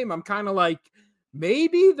first game, I'm kind of like,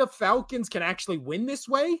 maybe the Falcons can actually win this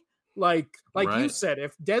way. Like right. You said,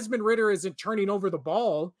 if Desmond Ritter isn't turning over the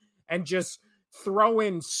ball and just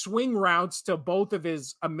throwing swing routes to both of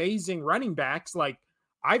his amazing running backs, like,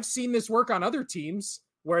 I've seen this work on other teams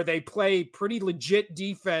where they play pretty legit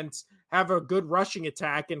defense, have a good rushing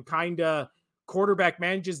attack, and kind of quarterback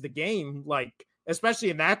manages the game, like especially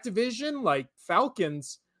in that division, like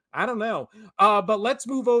Falcons, I don't know. But let's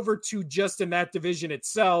move over to just in that division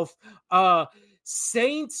itself.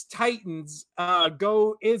 Saints Titans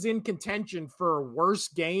is in contention for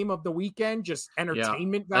worst game of the weekend, just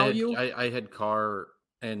entertainment value. I had Carr,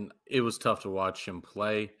 and it was tough to watch him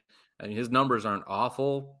play. I mean, his numbers aren't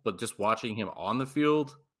awful, but just watching him on the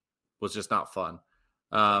field was just not fun.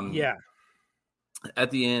 Yeah.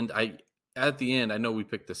 At the end, I know we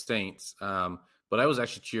picked the Saints, but I was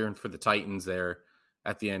actually cheering for the Titans there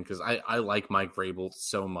at the end because I like Mike Vrabel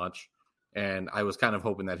so much, and I was kind of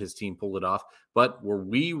hoping that his team pulled it off. But were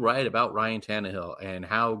we right about Ryan Tannehill and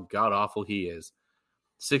how god-awful he is?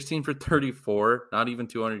 16 for 34, not even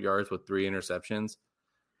 200 yards with 3 interceptions.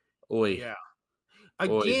 Oy. Yeah.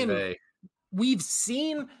 Again, we've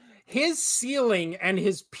seen his ceiling and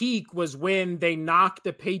his peak was when they knocked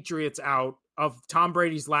the Patriots out of Tom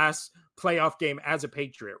Brady's last playoff game as a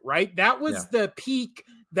Patriot, right? That was the peak.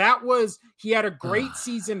 He had a great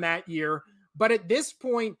season that year. But at this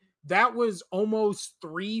point, that was almost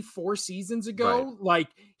 3-4 seasons ago. Right. Like,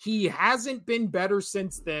 he hasn't been better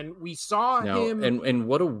since then. We saw him. And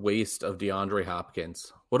what a waste of DeAndre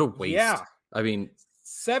Hopkins. What a waste. Yeah. I mean,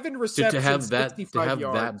 7 receptions, to have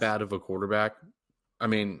yards. That bad of a quarterback. I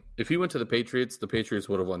mean, if he went to the Patriots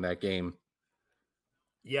would have won that game.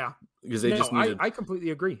 Yeah. Because they just needed. I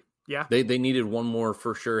completely agree. Yeah. They needed one more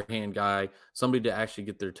for sure hand guy, somebody to actually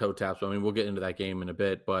get their toe taps. I mean, we'll get into that game in a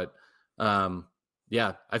bit, but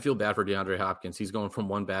yeah, I feel bad for DeAndre Hopkins. He's going from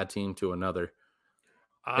one bad team to another.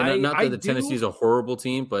 Not that Tennessee's a horrible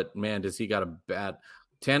team, but man, does he got a bad.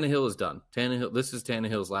 Tannehill is done. This is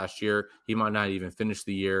Tannehill's last year. He might not even finish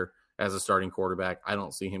the year as a starting quarterback. I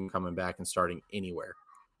don't see him coming back and starting anywhere.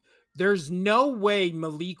 There's no way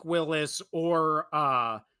Malik Willis or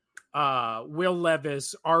Will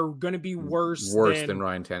Levis are going to be worse than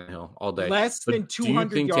Ryan Tannehill all day. Less than 200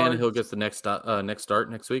 yards. Do you think Tannehill gets the next start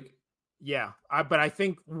next week? Yeah, but I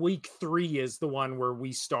think week 3 is the one where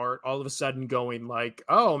we start all of a sudden going like,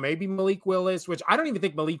 oh, maybe Malik Willis, which I don't even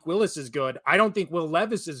think Malik Willis is good. I don't think Will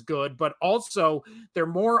Levis is good, but also they're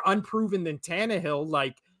more unproven than Tannehill.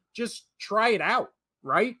 Like, just try it out,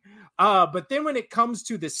 right? But then when it comes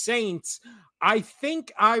to the Saints, I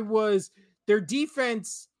think their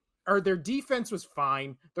defense was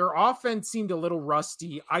fine. Their offense seemed a little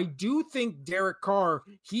rusty. I do think Derek Carr,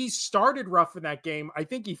 he started rough in that game. I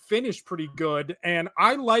think he finished pretty good. And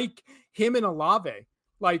I like him and Olave.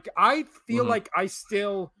 Like, I feel like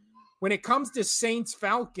when it comes to Saints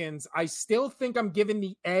Falcons, I still think I'm giving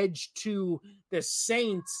the edge to the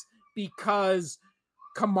Saints because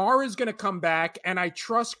Kamara is going to come back and I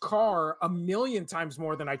trust Carr a million times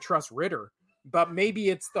more than I trust Ritter. But maybe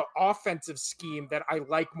it's the offensive scheme that I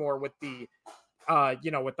like more with the,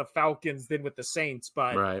 with the Falcons than with the Saints.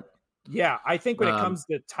 But right. Yeah, I think when it comes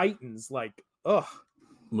to Titans, like, ugh.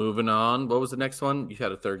 Moving on. What was the next one? You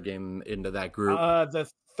had a third game into that group. The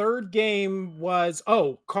third game was,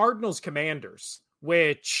 Cardinals Commanders,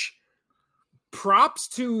 which props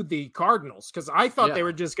to the Cardinals because I thought they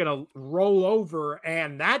were just going to roll over.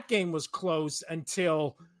 And that game was close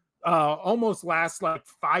until almost last like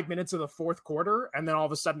 5 minutes of the fourth quarter, and then all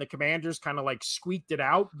of a sudden the Commanders kind of like squeaked it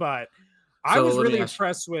out. But I was really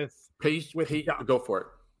impressed with go for it.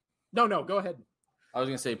 No, go ahead. I was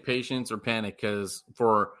gonna say patience or panic because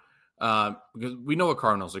we know what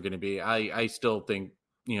Cardinals are going to be. I still think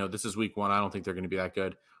this is week 1. I don't think they're going to be that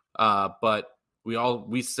good. But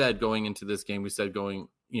we said going into this game,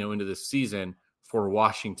 into this season for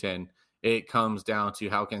Washington, it comes down to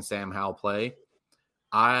how can Sam Howell play.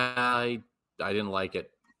 I didn't like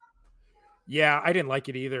it. Yeah, I didn't like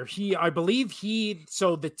it either.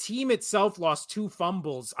 So the team itself lost 2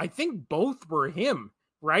 fumbles. I think both were him,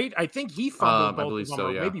 right? I think he fumbled both of them, so,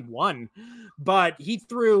 or maybe one. But he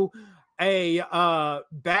threw a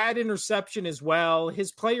bad interception as well.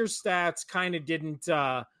 His player stats kind of didn't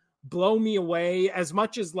blow me away as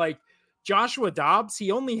much as like Joshua Dobbs.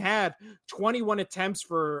 He only had 21 attempts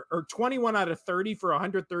 21 out of 30 for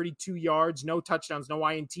 132 yards, no touchdowns, no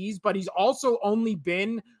INTs, but he's also only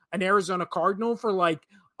been an Arizona Cardinal for like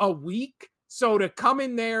a week. So to come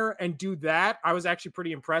in there and do that, I was actually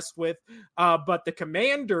pretty impressed with. But the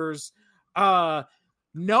Commanders, no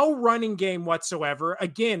running game whatsoever.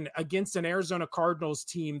 Again, against an Arizona Cardinals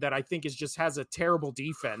team that I think has a terrible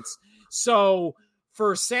defense. So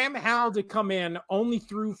for Sam Howell to come in, only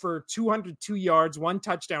threw for 202 yards, 1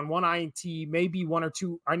 touchdown, 1 INT, maybe 1 or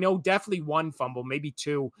 2. I know definitely 1 fumble, maybe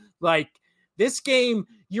 2. Like this game,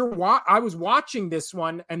 I was watching this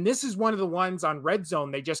one, and this is one of the ones on Red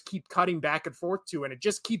Zone they just keep cutting back and forth to, and it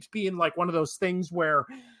just keeps being like one of those things where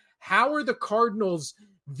how are the Cardinals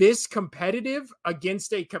this competitive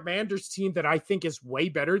against a Commanders team that I think is way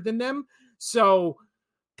better than them? So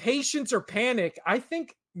patience or panic, I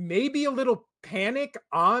think maybe a little panic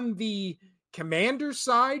on the Commander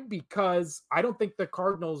side, because I don't think the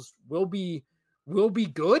Cardinals will be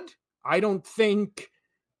good. I think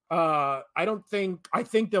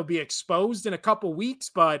they'll be exposed in a couple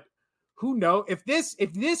weeks, but who knows if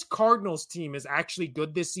this Cardinals team is actually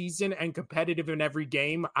good this season and competitive in every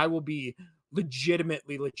game, I will be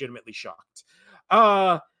legitimately shocked.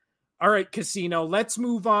 All right, Casino, let's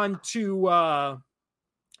move on to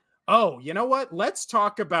oh, you know what? Let's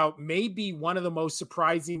talk about maybe one of the most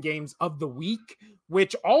surprising games of the week,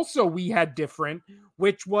 which also we had different,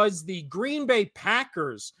 which was the Green Bay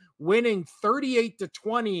Packers winning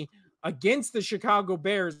 38-20 against the Chicago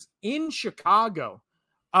Bears in Chicago.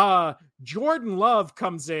 Jordan Love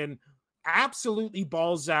comes in, absolutely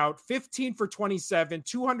balls out, 15 for 27,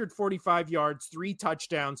 245 yards, 3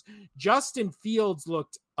 touchdowns. Justin Fields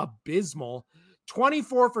looked abysmal.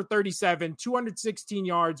 24 for 37, 216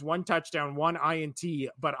 yards, 1 touchdown, 1 INT.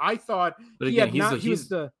 But I thought he's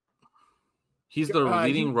the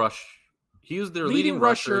leading rush. He was their leading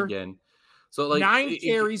rusher again. So 9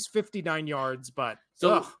 carries, 59 yards. But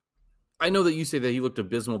I know that you say that he looked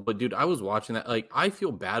abysmal, but dude, I was watching that. I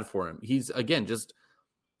feel bad for him. He's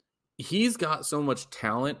got so much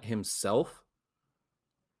talent himself.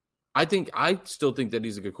 I still think that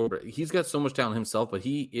he's a good quarterback. He's got so much talent himself, but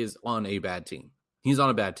he is on a bad team. He's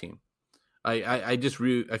on a bad team. I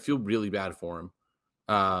feel really bad for him.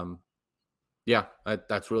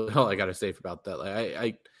 That's really all I got to say about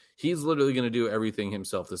that. He's literally going to do everything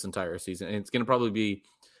himself this entire season, and it's going to probably be.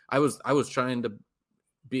 I was trying to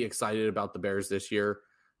be excited about the Bears this year,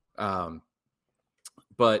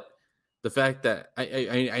 but the fact that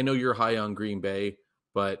I know you're high on Green Bay,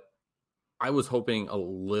 but I was hoping a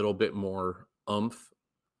little bit more oomph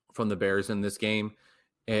from the Bears in this game,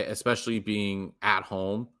 especially being at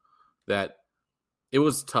home. That it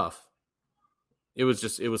was tough. It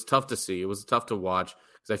was tough to see. It was tough to watch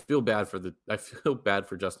because I feel bad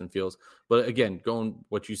for Justin Fields. But again, going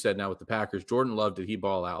what you said now with the Packers, Jordan Love, did he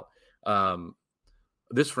ball out?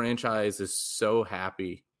 This franchise is so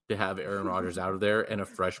happy to have Aaron Rodgers out of there and a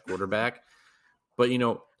fresh quarterback. But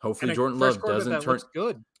hopefully Jordan Love doesn't turn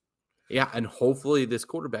good. Yeah, and hopefully this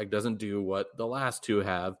quarterback doesn't do what the last two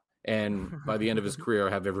have, and by the end of his career,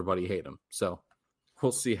 have everybody hate him. So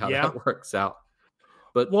we'll see how that works out.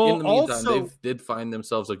 But in the meantime, they did find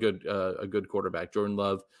themselves a good quarterback. Jordan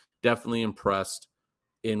Love definitely impressed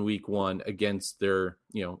in week 1 against their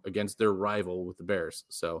rival with the Bears.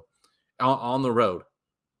 So on the road.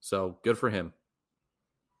 So good for him.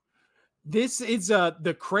 This is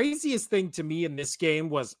the craziest thing to me in this game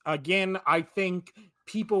was, again, I think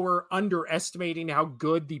people were underestimating how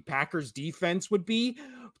good the Packers defense would be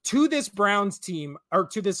to this Browns team, or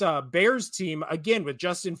to this Bears team, again, with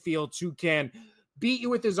Justin Fields, who can beat you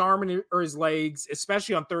with his arm or his legs,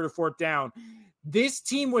 especially on 3rd or 4th down. This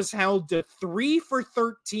team was held to 3 for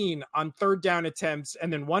 13 on 3rd down attempts,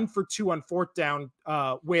 and then 1 for 2 on 4th down,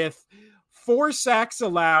 with 4 sacks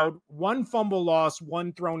allowed, 1 fumble loss,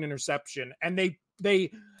 1 thrown interception. And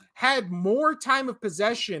they had more time of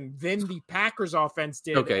possession than the Packers offense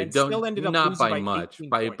did. Okay, and still ended up not by by much,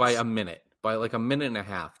 by a minute, by like a minute and a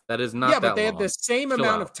half. That is not. Yeah, that but they long. had the same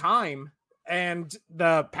amount of time, and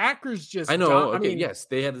the Packers just. I know. Okay, yes,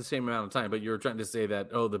 they had the same amount of time, but you were trying to say that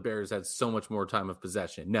the Bears had so much more time of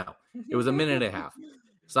possession. No, it was a minute and a half.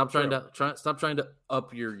 Stop trying to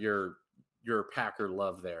up your Packer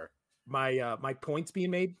love there. My points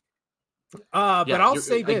being made. But I'll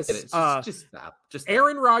say this: just stop.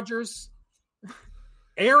 Aaron Rodgers.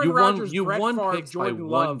 You Brett won Favre, picks Jordan by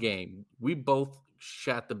Love. one game. We both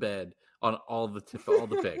shat the bed on all the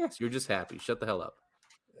picks. You're just happy. Shut the hell up.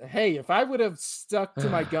 Hey, if I would have stuck to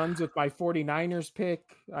my guns with my 49ers pick,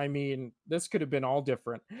 I mean, this could have been all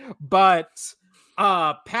different. But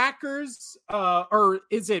Packers, or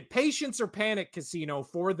is it patience or panic, Casino,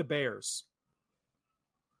 for the Bears?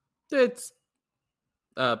 It's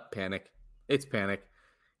panic. It's panic.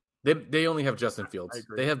 They only have Justin Fields.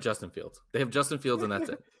 They have Justin Fields. They have Justin Fields, and that's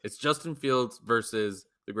it. It's Justin Fields versus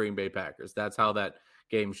the Green Bay Packers. That's how that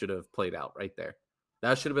game should have played out right there.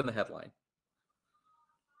 That should have been the headline.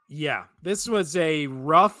 Yeah, this was a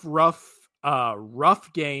rough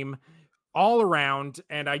game all around,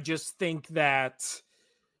 and I just think that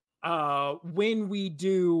when we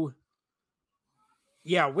do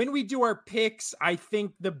our picks, I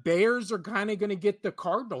think the Bears are kind of going to get the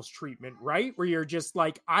Cardinals treatment, right? Where you're just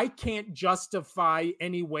like, I can't justify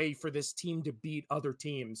any way for this team to beat other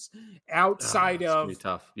teams outside of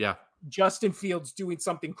tough. Yeah. Justin Fields doing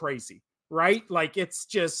something crazy, right? Like it's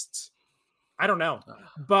just, I don't know.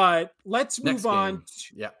 But let's move on.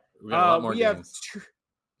 Yeah, we got a lot more games.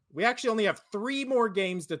 We actually only have 3 more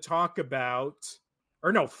games to talk about.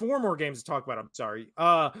 Or no, 4 more games to talk about. I'm sorry.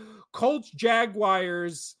 Colts,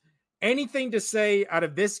 Jaguars. Anything to say out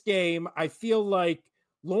of this game? I feel like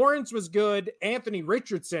Lawrence was good. Anthony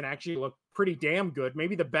Richardson actually looked pretty damn good.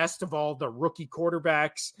 Maybe the best of all the rookie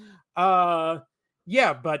quarterbacks.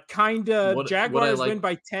 Yeah, but kind of Jaguars win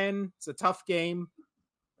by 10. It's a tough game.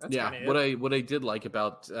 That's what I did like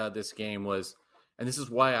about this game was, and this is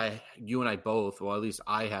why you and I both, well, at least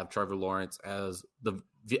I have Trevor Lawrence as the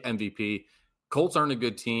MVP. Colts aren't a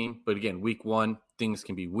good team, but again, week 1, things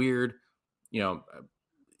can be weird. You know,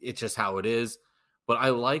 it's just how it is. But I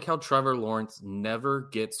like how Trevor Lawrence never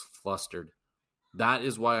gets flustered. That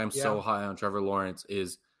is why I'm so high on Trevor Lawrence.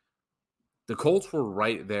 Is the Colts were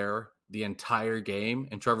right there the entire game,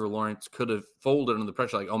 and Trevor Lawrence could have folded under the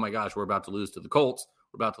pressure, like, oh my gosh, we're about to lose to the Colts.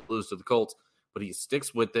 We're about to lose to the Colts. But he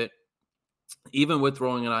sticks with it. Even with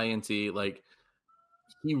throwing an INT, like,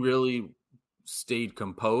 he really stayed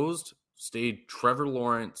composed, stayed Trevor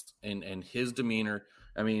Lawrence and his demeanor.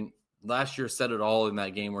 I mean, last year said it all in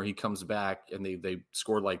that game where he comes back and they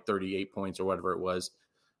scored like 38 points or whatever it was.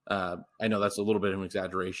 I know that's a little bit of an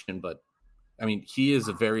exaggeration, but I mean, he is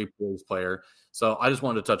a very poised player. So I just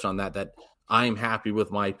wanted to touch on that I'm happy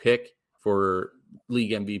with my pick for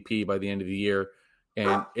league MVP by the end of the year.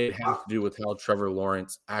 And it has to do with how Trevor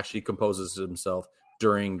Lawrence actually composes himself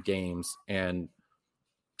during games and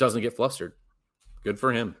doesn't get flustered. Good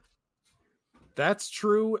for him. That's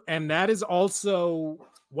true. And that is also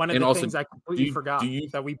one of the things I completely forgot,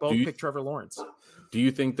 that we both picked Trevor Lawrence. Do you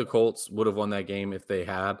think the Colts would have won that game if they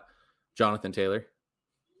had Jonathan Taylor?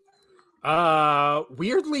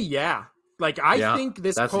 Weirdly, yeah. Like, I think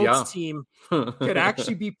this Colts team could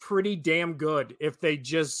actually be pretty damn good if they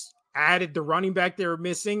just added the running back they were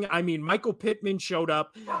missing. I mean, Michael Pittman showed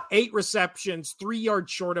up, 8 receptions, 3 yards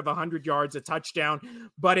short of 100 yards, a touchdown.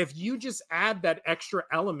 But if you just add that extra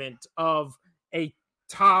element of a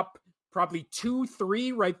top probably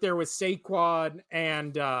 2-3 right there with Saquon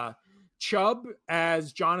and Chubb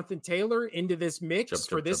as Jonathan Taylor into this mix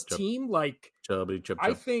for this team, like,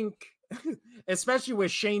 I think, especially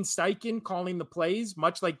with Shane Steichen calling the plays,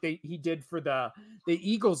 much like he did for the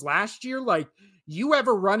Eagles last year, like, you have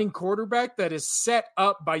a running quarterback that is set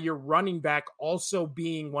up by your running back also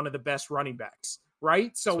being one of the best running backs,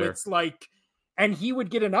 right? So it's like, and he would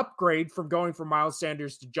get an upgrade from going from Miles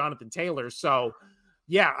Sanders to Jonathan Taylor. So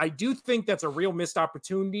yeah, I do think that's a real missed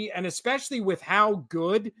opportunity. And especially with how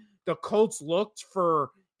good the Colts looked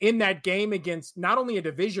in that game against not only a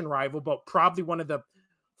division rival, but probably one of the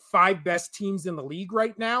 5 best teams in the league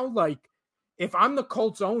right now. Like, if I'm the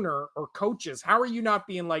Colts owner or coaches, how are you not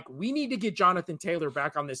being like, we need to get Jonathan Taylor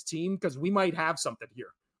back on this team because we might have something here?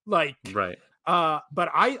 Like, right.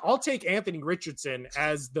 But I'll take Anthony Richardson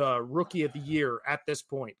as the rookie of the year at this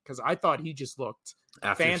point because I thought he just looked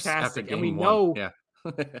fantastic. And we know,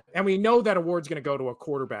 and we know that award's going to go to a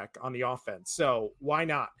quarterback on the offense. So why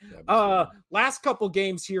not? Last couple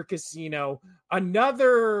games here, Casino.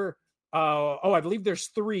 Another, I believe there's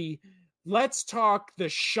 3. Let's talk the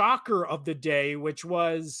shocker of the day, which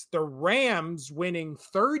was the Rams winning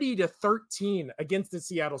 30-13 against the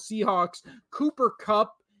Seattle Seahawks. Cooper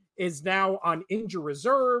Kupp is now on injured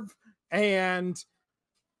reserve. And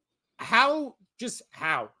how did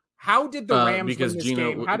the Rams win this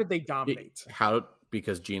game? How did they dominate?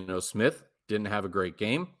 Because Geno Smith didn't have a great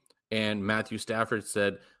game. And Matthew Stafford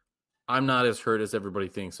said, I'm not as hurt as everybody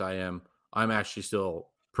thinks I am. I'm actually still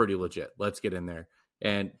pretty legit. Let's get in there.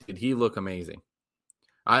 And did he look amazing?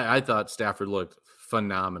 I thought Stafford looked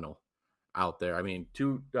phenomenal out there. I mean,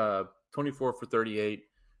 24 for 38,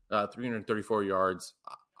 334 yards.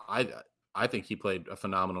 I think he played a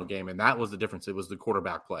phenomenal game, and that was the difference. It was the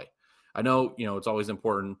quarterback play. I know, it's always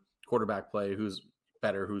important, quarterback play, who's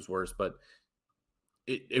better, who's worse, but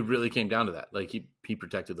it really came down to that. Like, he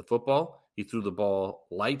protected the football. He threw the ball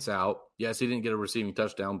lights out. Yes, he didn't get a receiving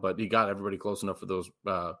touchdown, but he got everybody close enough for those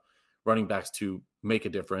running backs to make a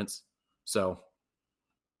difference. So,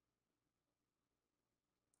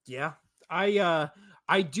 yeah, I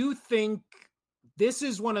do think this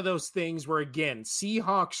is one of those things where, again,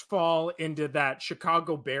 Seahawks fall into that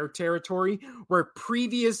Chicago Bear territory where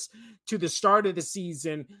previous to the start of the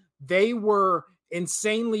season, they were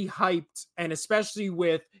insanely hyped. And especially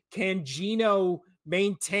with, can Geno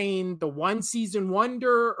maintain the one season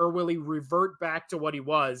wonder or will he revert back to what he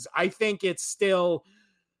was? I think it's still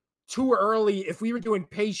too early. If we were doing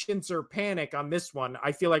patience or panic on this one,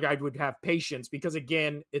 I feel like I would have patience because,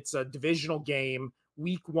 again, it's a divisional game.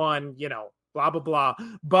 week one, blah, blah, blah.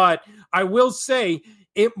 But I will say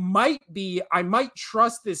I might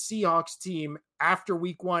trust this Seahawks team after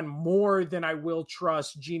week one more than I will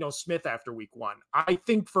trust Geno Smith after week one. I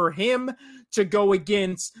think for him to go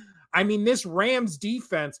against, this Rams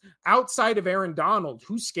defense outside of Aaron Donald,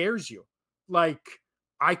 who scares you? Like,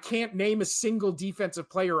 I can't name a single defensive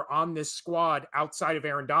player on this squad outside of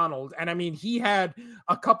Aaron Donald. And he had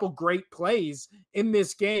a couple great plays in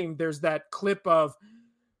this game. There's that clip of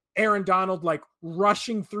Aaron Donald like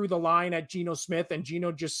rushing through the line at Geno Smith and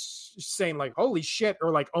Geno just saying like, holy shit,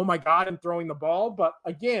 or like, oh my God, and throwing the ball. But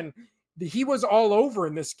again, he was all over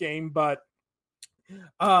in this game, but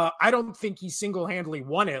I don't think he single-handedly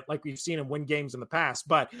won it like we've seen him win games in the past.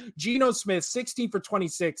 But Geno Smith, 16 for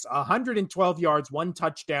 26, 112 yards, 1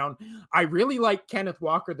 touchdown. I really like Kenneth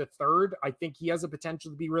Walker III. I think he has a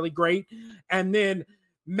potential to be really great. And then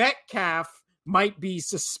Metcalf might be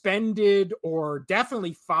suspended or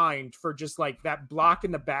definitely fined for just like that block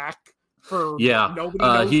in the back for nobody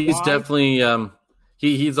knows he's why. Definitely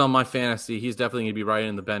he's on my fantasy. He's definitely gonna be right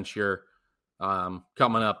in the bench here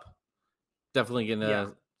coming up. Definitely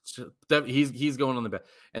gonna he's going on the bench.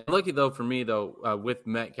 And lucky though for me though with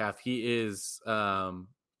Metcalf, he is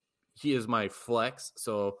my flex,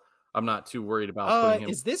 so I'm not too worried about putting him.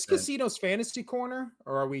 Is this Casino's fantasy corner,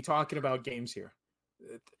 or are we talking about games here?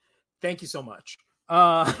 Thank you so much.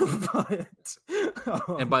 And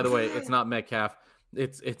by the way, it's not Metcalf.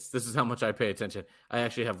 It's this is how much I pay attention. I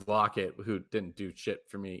actually have Lockett, who didn't do shit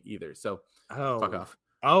for me either. So fuck off.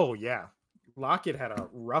 Oh yeah, Lockett had a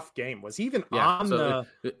rough game. Was he even on the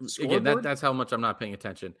scoreboard? Again? That's how much I'm not paying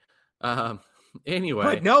attention. Anyway,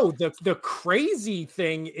 but no, the crazy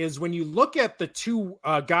thing is when you look at the two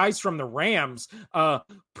guys from the Rams,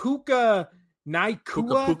 Puka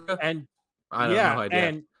Nakua and I don't know idea.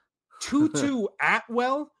 And Tutu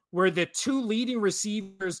Atwell were the two leading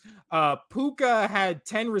receivers. Puka had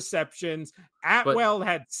 10 receptions. Atwell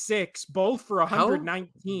had 6, both for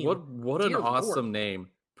 119. What an awesome name.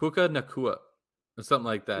 Puka Nakua or something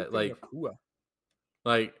like that. Nakua.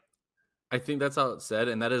 Like, I think that's how it's said.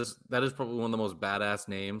 And that is probably one of the most badass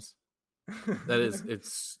names. That is,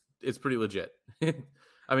 it's pretty legit. It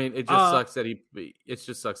just sucks that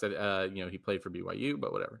he played for BYU,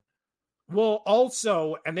 but whatever. Well,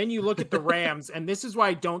 also, and then you look at the Rams, and this is why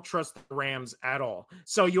I don't trust the Rams at all.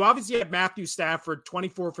 So you obviously have Matthew Stafford,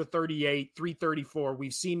 24 for 38, 334.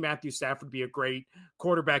 We've seen Matthew Stafford be a great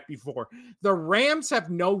quarterback before. The Rams have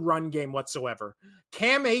no run game whatsoever.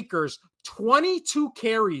 Cam Akers, 22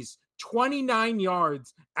 carries, 29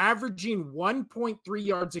 yards, averaging 1.3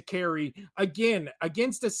 yards a carry, again,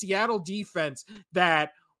 against a Seattle defense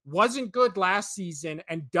that wasn't good last season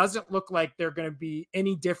and doesn't look like they're going to be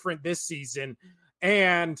any different this season.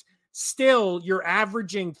 And still, you're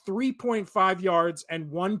averaging 3.5 yards and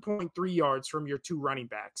 1.3 yards from your two running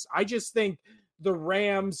backs. I just think the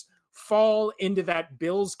Rams fall into that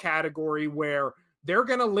Bills category where they're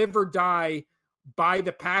going to live or die by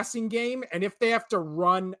the passing game. And if they have to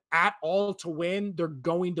run at all to win, they're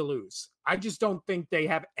going to lose. I just don't think they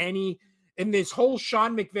have any. In this whole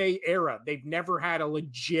Sean McVay era, they've never had a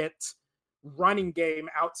legit running game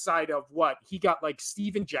outside of what he got, like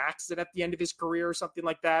Steven Jackson at the end of his career or something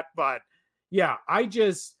like that. But yeah, I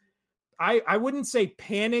wouldn't say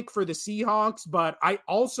panic for the Seahawks, but I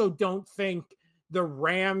also don't think the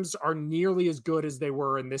Rams are nearly as good as they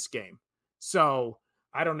were in this game. So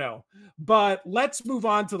I don't know, but let's move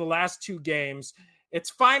on to the last two games. It's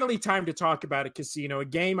finally time to talk about a Casino, a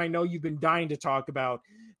game I know you've been dying to talk about.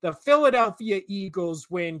 The Philadelphia Eagles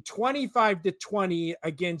win 25-20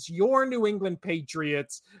 against your New England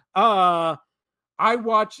Patriots. I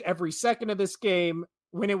watched every second of this game.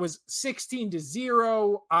 When it was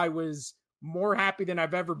 16-0, I was more happy than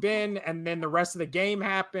I've ever been. And then the rest of the game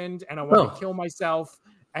happened, and I wanted to kill myself.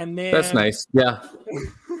 And then that's nice. Yeah.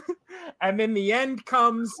 And then the end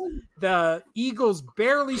comes. The Eagles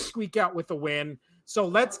barely squeak out with a win. So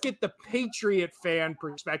let's get the Patriot fan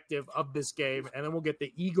perspective of this game, and then we'll get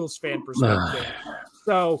the Eagles fan perspective.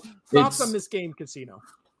 So thoughts on this game, Casino?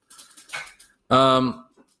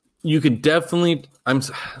 You could definitely.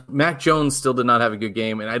 Mac Jones still did not have a good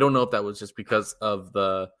game, and I don't know if that was just because of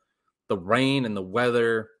the rain and the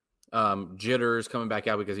weather, jitters coming back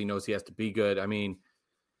out because he knows he has to be good. I mean,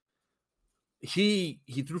 he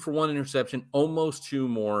threw for 1 interception, almost 2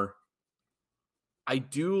 more. I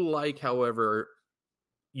do like, however,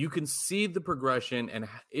 you can see the progression, and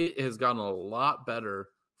it has gotten a lot better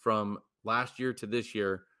from last year to this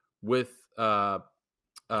year with Brian.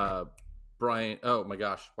 Oh my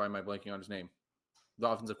gosh, why am I blanking on his name? The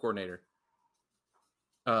offensive coordinator,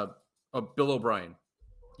 Bill O'Brien.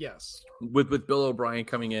 Yes. With Bill O'Brien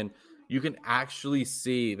coming in, you can actually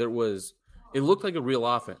see it looked like a real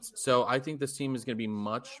offense. So I think this team is going to be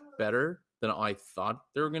much better than I thought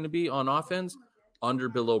they were going to be on offense under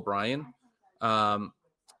Bill O'Brien.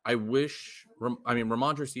 I wish,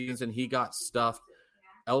 Ramondre Stevenson, he got stuffed.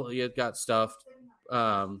 Elliott got stuffed.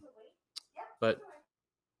 But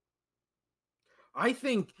I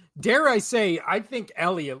think, dare I say, I think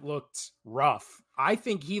Elliott looked rough. I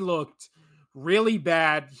think he looked really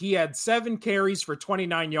bad. He had 7 carries for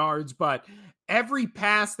 29 yards, but every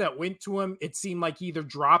pass that went to him, it seemed like he either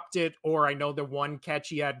dropped it or I know the one catch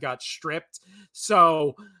he had got stripped.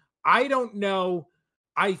 So I don't know.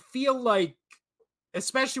 I feel like,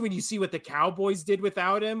 especially when you see what the Cowboys did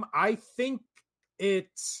without him, I think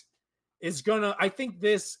this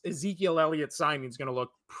Ezekiel Elliott signing is going to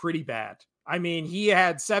look pretty bad. I mean, he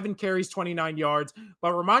had 7 carries, 29 yards,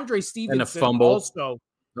 but Ramondre Stevenson and a fumble. Also,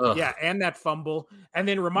 and that fumble. And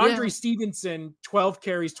then Ramondre Stevenson, 12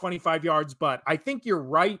 carries, 25 yards. But I think you're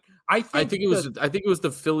right. I think it was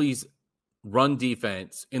the Phillies' run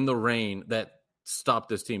defense in the rain that stopped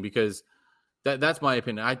this team, because that's my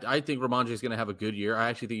opinion. I think Ramondre is going to have a good year. I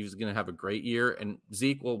actually think he's going to have a great year, and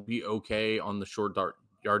Zeke will be okay on the short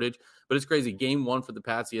yardage. But it's crazy. Game 1 for the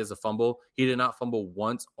Pats, he has a fumble. He did not fumble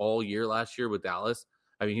once all year last year with Dallas.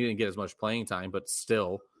 I mean, he didn't get as much playing time, but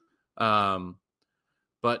still.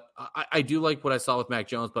 But I do like what I saw with Mac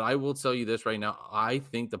Jones. But I will tell you this right now. I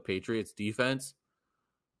think the Patriots defense,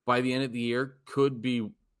 by the end of the year, could be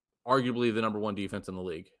arguably the number 1 defense in the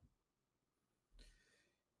league.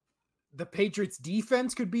 The Patriots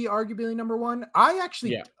defense could be arguably number 1. I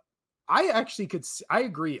actually could. I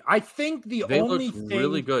agree. I think they only thing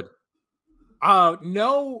really good.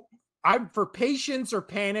 No, I'm for patience or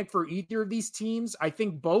panic for either of these teams. I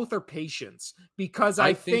think both are patience, because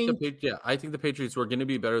I think the Patriots were going to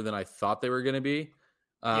be better than I thought they were going to be.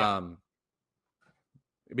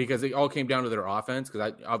 Because it all came down to their offense.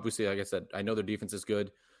 Because I obviously, like I said, I know their defense is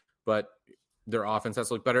good, but their offense has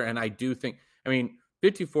to look better. And I do think,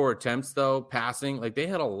 54 attempts though, passing, like they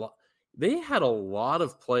had a lot. They had a lot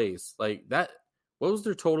of plays like that. What was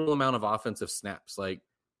their total amount of offensive snaps? Like,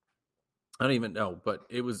 I don't even know, but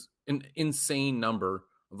it was an insane number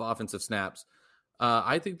of offensive snaps.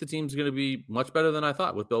 I think the team's going to be much better than I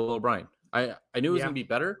thought with Bill O'Brien. I knew it was going to be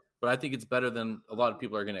better, but I think it's better than a lot of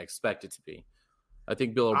people are going to expect it to be. I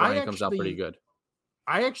think Bill O'Brien comes out pretty good.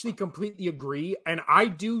 I actually completely agree. And I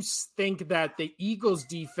do think that the Eagles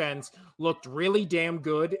defense looked really damn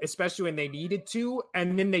good, especially when they needed to.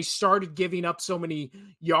 And then they started giving up so many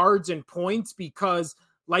yards and points because,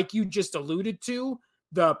 like you just alluded to,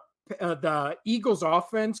 the Eagles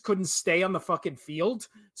offense couldn't stay on the fucking field.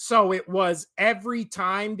 So it was every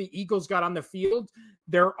time the Eagles got on the field,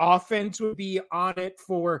 their offense would be on it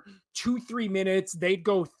for 2-3 minutes. They'd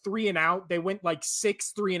go 3 and out. They went like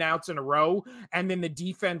 6 3 and outs in a row. And then the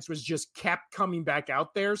defense was just kept coming back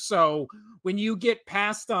out there. So when you get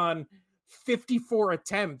passed on 54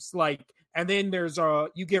 attempts, and then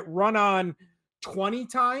you get run on 20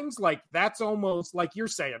 times, that's almost, like you're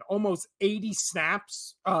saying, almost 80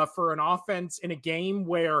 snaps for an offense in a game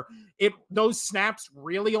where those snaps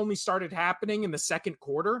really only started happening in the second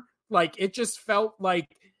quarter. It just felt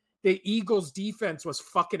like the Eagles defense was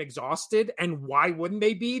fucking exhausted, and why wouldn't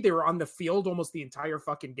they be? They were on the field almost the entire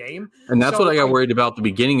fucking game. And that's what I got worried about the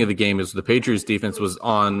beginning of the game, is the Patriots defense was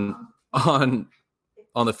on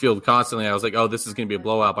the field constantly. I was like, oh, this is going to be a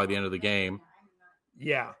blowout by the end of the game.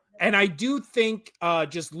 Yeah. And I do think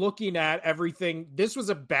just looking at everything, this was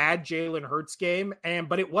a bad Jalen Hurts game,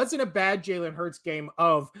 but it wasn't a bad Jalen Hurts game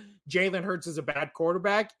of Jalen Hurts is a bad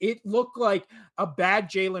quarterback. It looked like a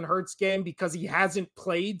bad Jalen Hurts game because he hasn't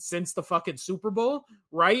played since the fucking Super Bowl,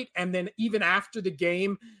 right? And then even after the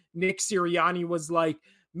game, Nick Sirianni was like,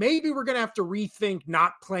 maybe we're going to have to rethink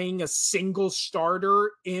not playing a single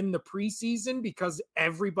starter in the preseason because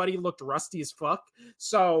everybody looked rusty as fuck.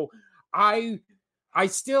 So I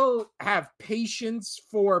still have patience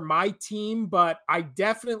for my team, but I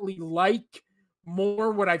definitely like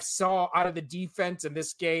more what I saw out of the defense in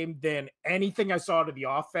this game than anything I saw out of the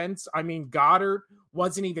offense. I mean, Goddard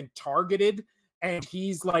wasn't even targeted, and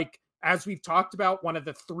he's as we've talked about, one of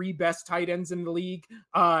the 3 best tight ends in the league.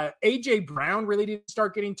 AJ Brown really didn't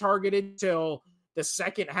start getting targeted till the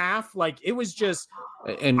second half. It was just,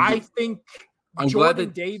 and I think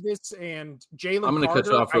Jordan Davis and Jalen Carter. I'm going to cut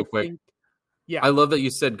you off real quick. Yeah, I love that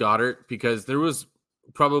you said Goddard, because there was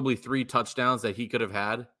probably 3 touchdowns that he could have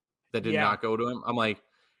had that did not go to him. I'm like,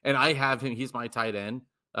 and I have him. He's my tight end.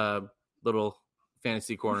 Little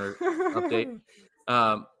fantasy corner update.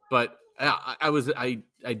 But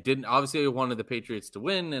I didn't, obviously I wanted the Patriots to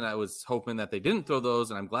win, and I was hoping that they didn't throw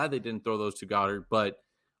those, and I'm glad they didn't throw those to Goddard. But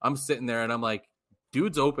I'm sitting there and I'm like,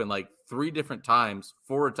 dude's open like 3 different times,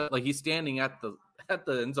 like he's standing at the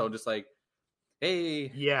end zone, just like,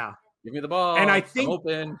 hey, yeah, give me the ball. And I'm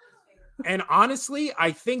open. And honestly,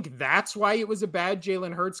 I think that's why it was a bad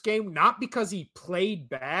Jalen Hurts game. Not because he played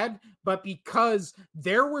bad, but because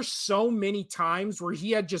there were so many times where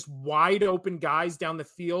he had just wide open guys down the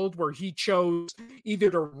field where he chose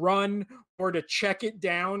either to run or to check it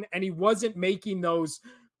down. And he wasn't making those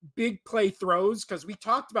big play throws, because we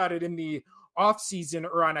talked about it in the offseason,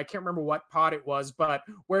 or on, I can't remember what pod it was, but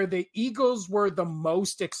where the Eagles were the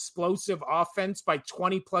most explosive offense by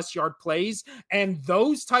 20 plus yard plays. And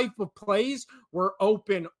those type of plays were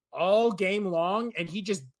open all game long, and he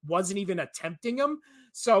just wasn't even attempting them.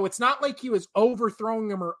 So it's not like he was overthrowing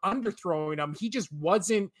them or underthrowing them. He just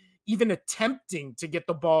wasn't even attempting to get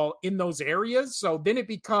the ball in those areas. So then it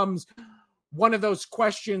becomes one of those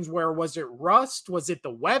questions where, was it rust? Was it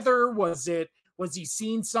the weather? Was he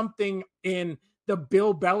seeing something in the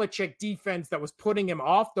Bill Belichick defense that was putting him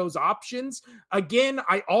off those options? Again,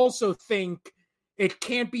 I also think it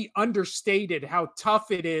can't be understated how tough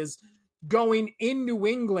it is going in New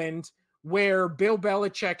England, where Bill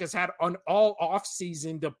Belichick has had an all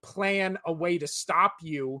offseason to plan a way to stop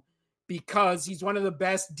you, because he's one of the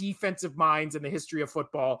best defensive minds in the history of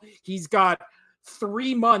football. He's got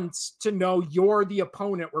 3 months to know you're the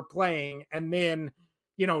opponent we're playing, and then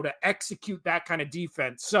to execute that kind of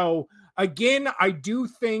defense. So again, I do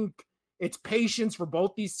think it's patience for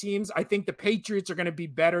both these teams. I think the Patriots are going to be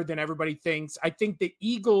better than everybody thinks. I think the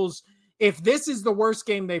Eagles, if this is the worst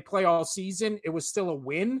game they play all season, it was still a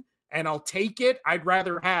win, and I'll take it. I'd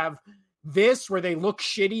rather have this where they look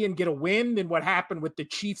shitty and get a win than what happened with the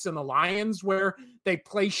Chiefs and the Lions, where they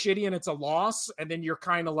play shitty and it's a loss, and then you're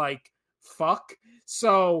kind of like, fuck.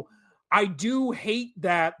 So I do hate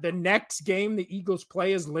that the next game the Eagles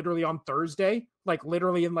play is literally on Thursday, like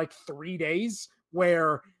literally in like 3 days,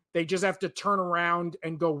 where they just have to turn around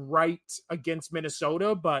and go right against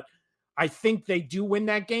Minnesota. But I think they do win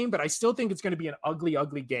that game, but I still think it's going to be an ugly,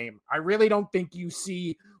 ugly game. I really don't think you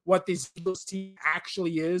see what this Eagles team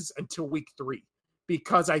actually is until week 3,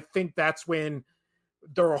 because I think that's when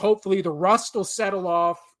hopefully the rust will settle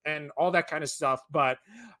off and all that kind of stuff. But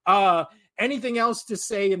anything else to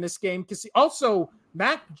say in this game? Because also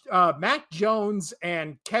Mac Jones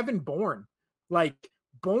and Kevin Bourne, like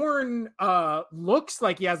Bourne looks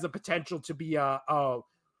like he has the potential to be a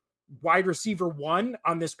wide receiver 1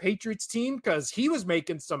 on this Patriots team, because he was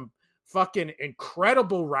making some fucking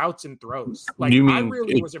incredible routes and throws. Like, I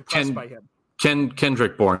really was impressed by him.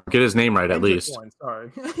 Kendrick Bourne, get his name right at least. Bourne,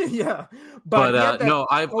 sorry. Yeah, but no,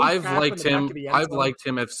 I've liked him. I've liked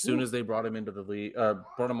him as soon as they brought him into the league,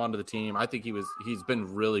 brought him onto the team. I think he's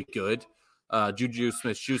been really good. Juju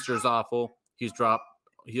Smith-Schuster's awful. He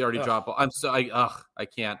already dropped. I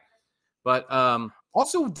can't. But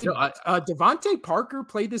also, did Devontae Parker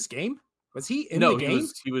play this game? Was he in the game?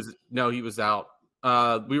 He was out.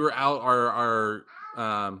 We were out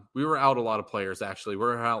we were out a lot of players, actually.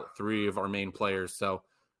 We're out 3 of our main players. So,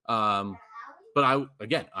 but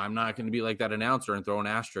I'm not going to be like that announcer and throw an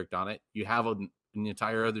asterisk on it. You have an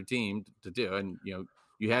entire other team to do, and you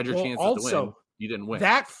had your chances to win. You didn't win.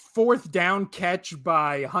 That 4th down catch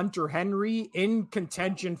by Hunter Henry in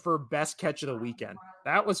contention for best catch of the weekend.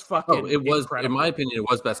 That was fucking it was incredible. In my opinion, it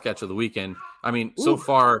was best catch of the weekend. I mean, so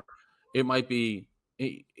far it might be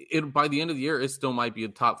by the end of the year, it still might be a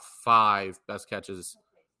top 5 best catches.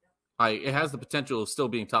 It has the potential of still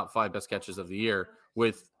being top 5 best catches of the year,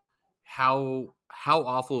 with how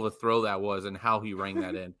awful of a throw that was and how he rang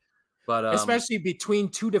that in. But especially between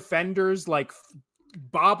 2 defenders, like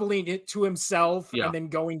bobbling it to himself and then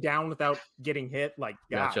going down without getting hit. Like,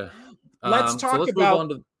 gotcha. Let's talk about.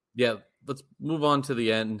 Let's move on to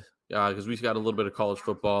the end, because we've got a little bit of college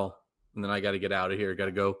football, and then I got to get out of here. Got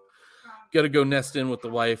to go nest in with the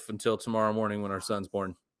wife until tomorrow morning when our son's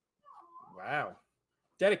born. Wow.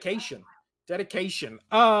 Dedication.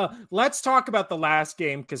 Let's talk about the last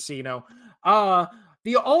game, Casino.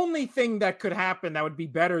 The only thing that could happen that would be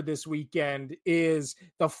better this weekend is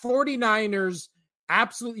the 49ers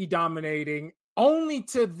absolutely dominating, only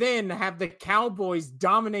to then have the Cowboys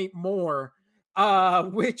dominate more,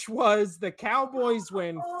 which was the Cowboys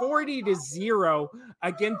win 40-0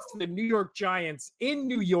 against the New York Giants in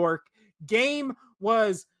New York. Game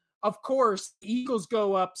was, of course, the Eagles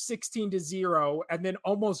go up 16-0 and then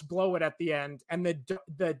almost blow it at the end. And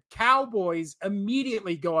the Cowboys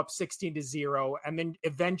immediately go up 16-0 and then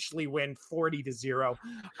eventually win 40-0.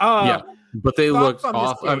 But they looked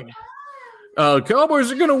off.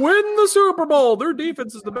 Cowboys are going to win the Super Bowl. Their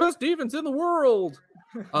defense is the best defense in the world.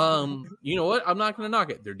 You know what? I'm not going to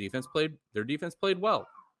knock it. Their defense played well.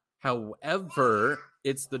 However,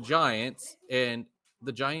 it's the Giants, and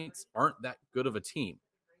the Giants aren't that good of a team.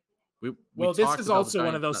 Well, this is also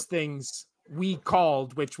one of those things we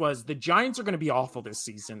called, which was the Giants are going to be awful this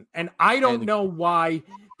season. And I don't know why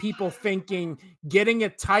people thinking getting a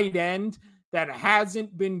tight end that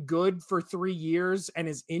hasn't been good for 3 years and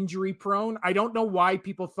is injury prone. I don't know why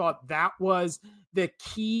people thought that was the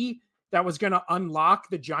key that was going to unlock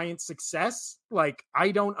the Giants' success. Like,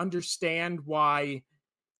 I don't understand why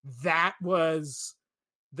that was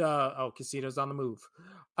Casito's on the move.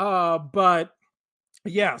 But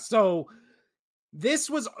yeah, so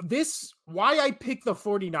why I picked the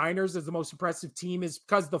 49ers as the most impressive team is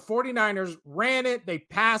because the 49ers ran it, they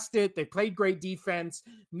passed it, they played great defense.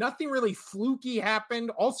 Nothing really fluky happened.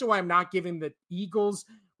 Also, I'm not giving the Eagles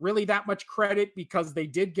really that much credit because they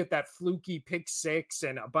did get that fluky pick six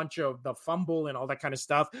and a bunch of the fumble and all that kind of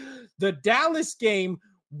stuff. The Dallas game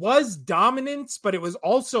was dominance, but it was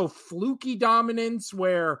also fluky dominance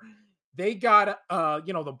where they got,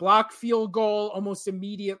 the block field goal almost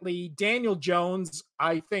immediately. Daniel Jones,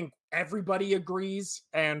 I think everybody agrees,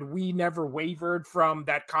 and we never wavered from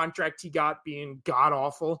that contract he got being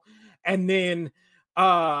god-awful. And then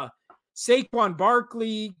Saquon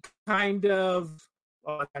Barkley kind of,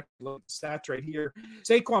 stats right here.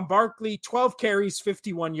 Saquon Barkley, 12 carries,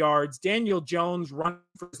 51 yards. Daniel Jones running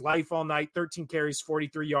for his life all night, 13 carries,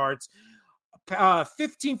 43 yards.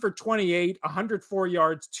 15 for 28, 104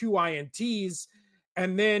 yards, 2 INTs.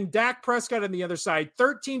 And then Dak Prescott on the other side,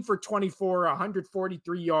 13 for 24,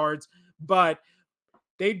 143 yards. But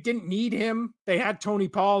they didn't need him. They had Tony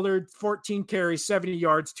Pollard, 14 carries, 70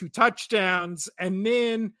 yards, 2 touchdowns. And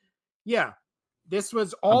then, this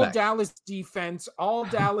was all Dallas defense, all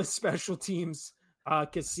Dallas special teams.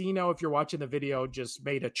 Casino, if you're watching the video, just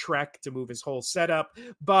made a trek to move his whole setup.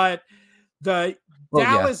 But the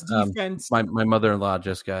Dallas defense. My mother-in-law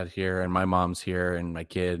just got here, and my mom's here, and my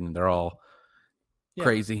kid, and they're all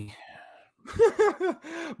crazy.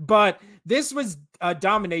 But this was a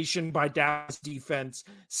domination by Dallas defense.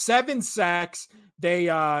 7 sacks. They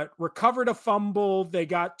recovered a fumble. They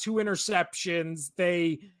got 2 interceptions.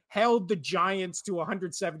 They held the Giants to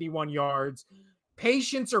 171 yards.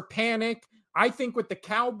 Patience or panic. I think with the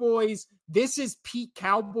Cowboys, this is peak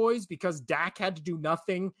Cowboys because Dak had to do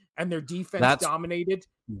nothing and their defense dominated.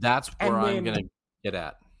 That's where I'm going to get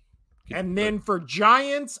at. And then for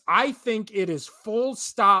Giants, I think it is full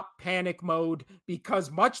stop panic mode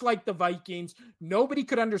because much like the Vikings, nobody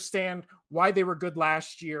could understand why they were good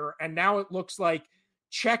last year. And now it looks like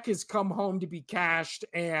check has come home to be cashed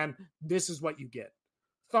and this is what you get.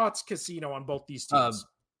 Thoughts, Casino, on both these teams?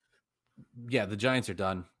 The Giants are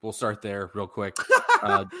done. We'll start there real quick.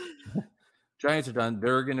 Giants are done.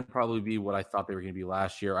 They're going to probably be what I thought they were going to be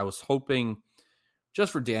last year. I was hoping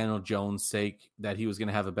just for Daniel Jones' sake that he was going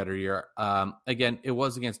to have a better year. Again, it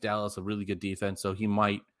was against Dallas, a really good defense. So he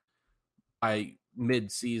might, by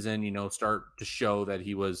mid-season, start to show that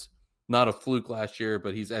he was not a fluke last year,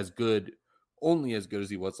 but he's only as good as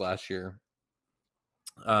he was last year.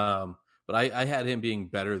 But I had him being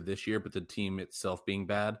better this year, but the team itself being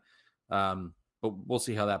bad. But we'll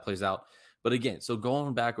see how that plays out. But again, so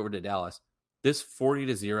going back over to Dallas, this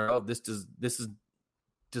 40-0, this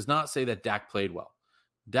does not say that Dak played well.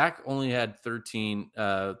 Dak only had 13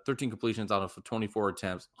 completions out of 24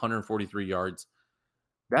 attempts, 143 yards.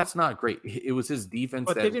 That's not great. It was his defense.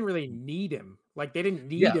 But they didn't really need him. Like, they didn't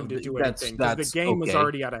need him to do anything because the game was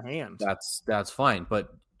already out of hand. That's fine.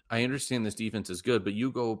 But I understand this defense is good, but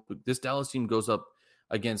this Dallas team goes up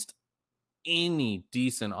against any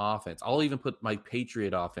decent offense. I'll even put my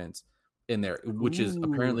Patriot offense in there, which is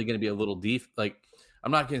apparently going to be a little deep. Like,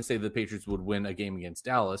 I'm not going to say the Patriots would win a game against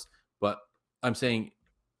Dallas, but I'm saying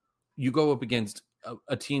you go up against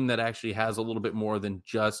a team that actually has a little bit more than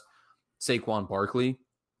just Saquon Barkley.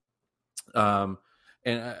 And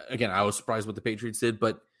again, I was surprised what the Patriots did,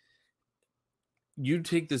 but you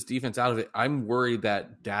take this defense out of it. I'm worried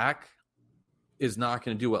that Dak is not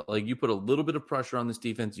going to do well. Like, you put a little bit of pressure on this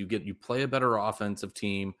defense, you play a better offensive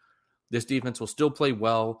team. This defense will still play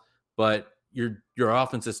well, but your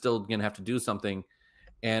offense is still going to have to do something.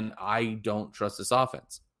 And I don't trust this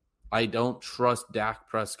offense. I don't trust Dak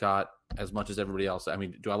Prescott as much as everybody else. I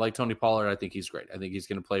mean, do I like Tony Pollard? I think he's great. I think he's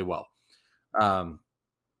going to play well.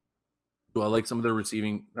 Do I like some of the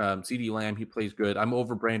receiving? CeeDee Lamb, he plays good. I'm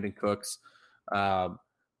over Brandon Cooks.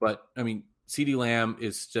 But, I mean, CeeDee Lamb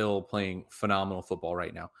is still playing phenomenal football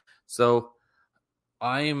right now. So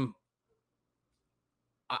I am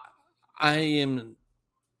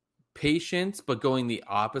patience, but going the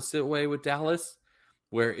opposite way with Dallas,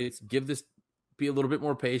 where it's be a little bit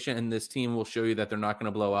more patient, and this team will show you that they're not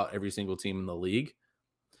going to blow out every single team in the league.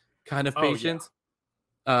 Kind of patience.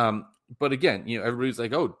 Yeah. But again, everybody's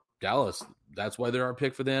like, "Oh, Dallas, that's why they're our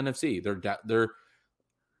pick for the NFC.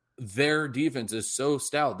 Their defense is so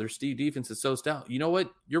stout. Their defense is so stout." You know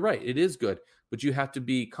what? You're right. It is good, but you have to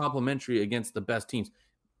be complimentary against the best teams.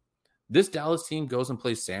 This Dallas team goes and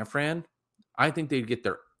plays San Fran. I think they'd get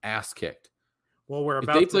their ass kicked. Well,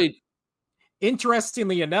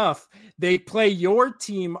 interestingly enough, they play your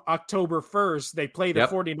team October 1st. They play the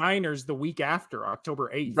 49ers the week after,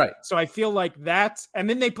 October 8th. Right. So I feel like and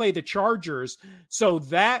then they play the Chargers. So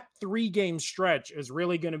that 3-game stretch is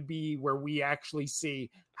really going to be where we actually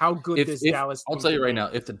see how good this Dallas team I'll tell you right now,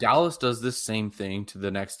 if the Dallas does this same thing to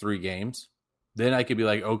the next 3 games, then I could be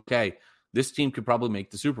like, okay, this team could probably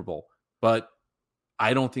make the Super Bowl. But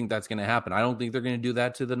I don't think that's going to happen. I don't think they're going to do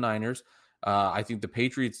that to the Niners. I think the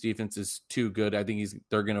Patriots defense is too good. I think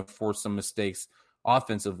they're going to force some mistakes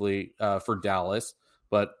offensively for Dallas.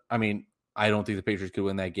 But, I mean, I don't think the Patriots could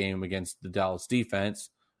win that game against the Dallas defense,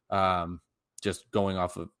 just going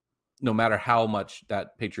off of no matter how much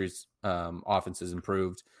that Patriots offense has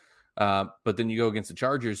improved. But then you go against the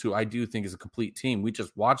Chargers, who I do think is a complete team. We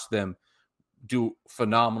just watched them do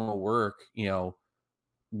phenomenal work,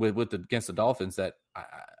 against the Dolphins. That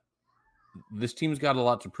this team's got a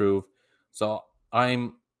lot to prove. So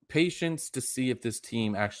I'm patient to see if this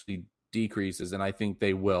team actually decreases, and I think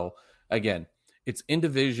they will. Again, it's in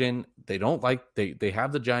division. They don't they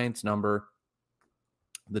have the Giants number.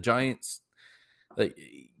 The Giants,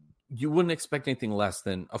 you wouldn't expect anything less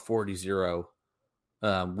than a 40-0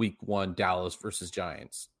 week 1 Dallas versus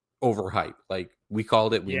Giants overhype. We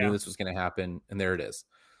called it. We knew this was going to happen, and there it is.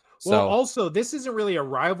 Well, also, this isn't really a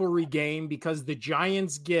rivalry game because the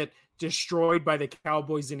Giants get destroyed by the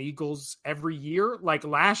Cowboys and Eagles every year. Like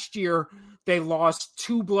last year, they lost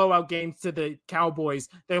 2 blowout games to the Cowboys.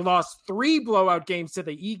 They lost 3 blowout games to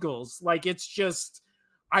the Eagles. It's just,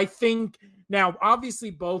 I think now,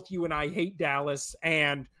 obviously both you and I hate Dallas,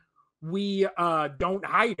 and we don't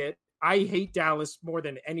hide it. I hate Dallas more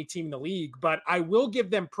than any team in the league, but I will give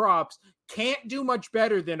them props. Can't do much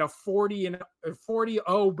better than a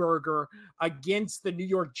 40-0 burger against the New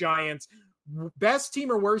York Giants. Best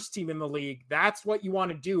team or worst team in the league. That's what you want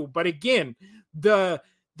to do. But again, the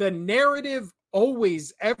narrative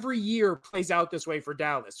always every year plays out this way for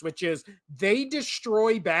Dallas, which is they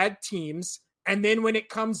destroy bad teams. And then when it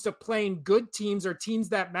comes to playing good teams or teams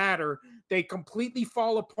that matter, they completely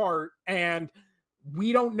fall apart. And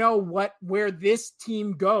we don't know where this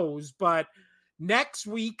team goes, but next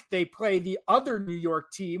week they play the other New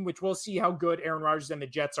York team, which we'll see how good Aaron Rodgers and the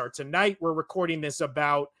Jets are tonight. We're recording this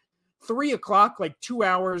about 3:00, 2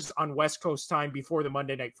 hours on West Coast time before the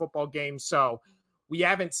Monday Night Football game. So we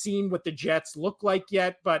haven't seen what the Jets look like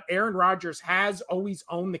yet, but Aaron Rodgers has always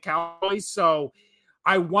owned the Cowboys. So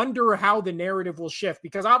I wonder how the narrative will shift,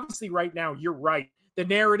 because obviously right now you're right. The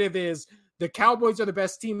narrative is the Cowboys are the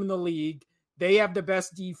best team in the league. They have the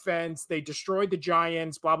best defense. They destroyed the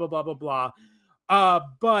Giants, blah, blah, blah, blah, blah.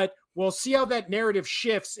 But we'll see how that narrative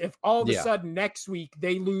shifts if all of a sudden next week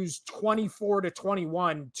they lose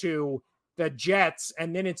 24-21 to the Jets.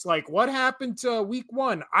 And then it's like, what happened to week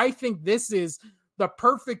 1? I think this is the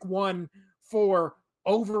perfect one for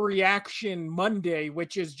overreaction Monday,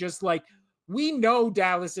 which is just like, we know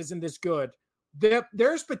Dallas isn't this good.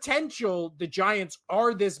 There's potential the Giants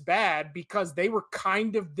are this bad because they were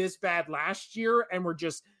kind of this bad last year and were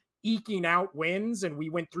just eking out wins. And we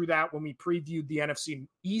went through that when we previewed the NFC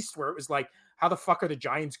East, where it was like, how the fuck are the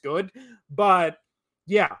Giants good? But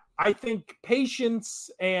yeah, I think patience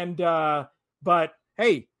and, but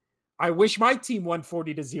hey, I wish my team won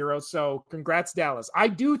 40-0. So congrats, Dallas. I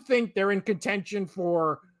do think they're in contention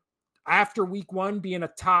for, after week 1, being a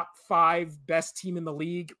top 5 best team in the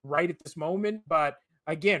league right at this moment. But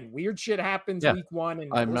again, weird shit happens week 1.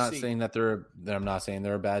 And I'm not saying that I'm not saying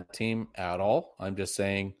they're a bad team at all. I'm just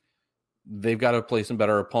saying they've got to play some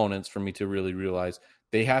better opponents for me to really realize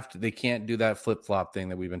they can't do that flip-flop thing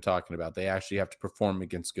that we've been talking about. They actually have to perform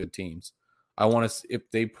against good teams. I want to, if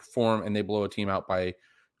they perform and they blow a team out by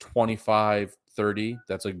 25-30,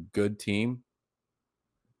 that's a good team.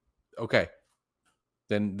 Okay.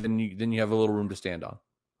 Then you have a little room to stand on.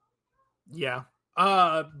 Yeah.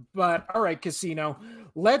 But all right, Casino.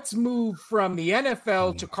 Let's move from the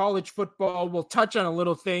NFL to college football. We'll touch on a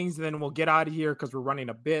little things, and then we'll get out of here because we're running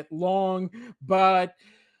a bit long. But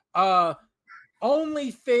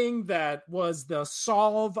only thing that was the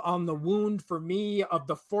solve on the wound for me of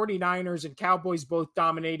the 49ers and Cowboys both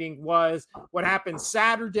dominating was what happened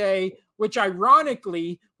Saturday, which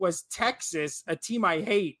ironically was Texas, a team I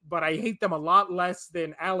hate, but I hate them a lot less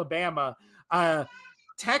than Alabama.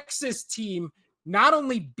 Texas team not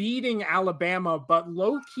only beating Alabama, but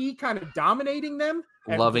low-key kind of dominating them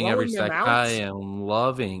and Loving every blowing them second. out. I am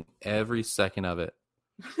loving every second of it.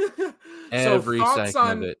 So Every thoughts second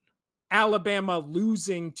on of it. Alabama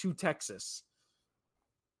losing to Texas?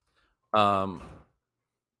 You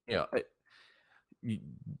know,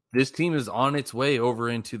 this team is on its way over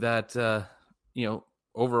into that,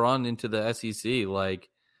 into the SEC. Like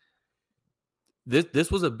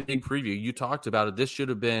this was a big preview. You talked about it. This should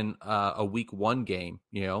have been a week 1 game,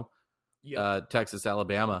 Texas,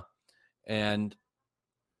 Alabama, and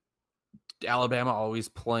Alabama always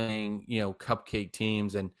playing, cupcake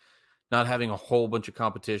teams and not having a whole bunch of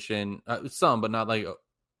competition, some, but not like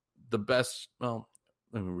the best. Well,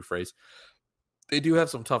 let me rephrase. They do have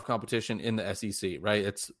some tough competition in the SEC, right?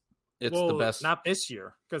 It's the best. Not this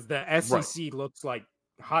year because the SEC looks like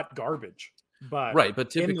hot garbage. But right,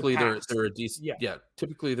 but typically they're a decent. Yeah,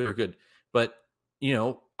 typically they're good. But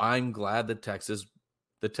I'm glad that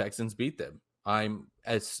the Texans beat them. I'm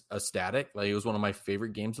as ecstatic. Like, it was one of my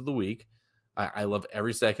favorite games of the week. I love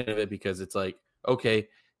every second of it because it's like, okay,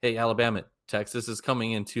 hey, Alabama, Texas is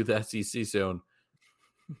coming into the SEC soon,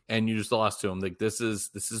 and you just lost to them. Like, this is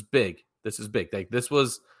big. This is big. Like, this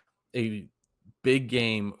was a big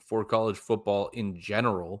game for college football in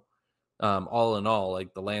general. All in all,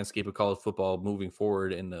 like the landscape of college football moving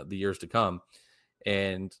forward in the years to come.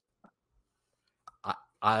 And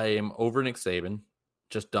I am over Nick Saban,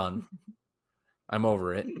 just done. I'm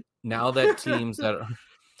over it. Now that teams that are,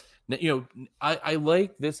 I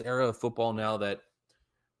like this era of football now that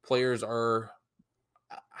players are,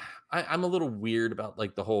 I'm a little weird about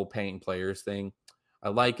like the whole paying players thing. I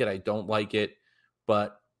like it. I don't like it,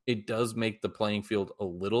 but it does make the playing field a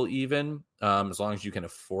little even, as long as you can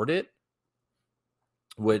afford it.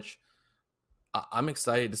 Which I'm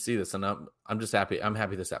excited to see this, and I'm just happy. I'm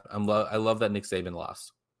happy this happened. I love that Nick Saban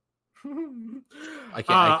lost.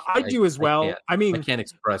 I do as well. I mean, I can't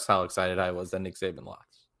express how excited I was that Nick Saban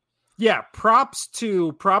lost. Yeah, props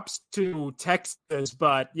to Texas,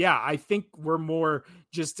 but yeah, I think we're more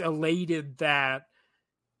just elated that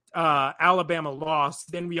Alabama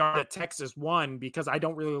lost than we are that Texas won, because I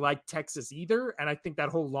don't really like Texas either, and I think that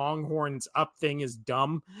whole Longhorns up thing is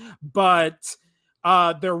dumb. But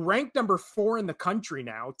they're ranked number 4 in the country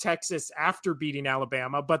now, Texas, after beating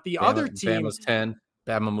Alabama. But the other team Bama's 10.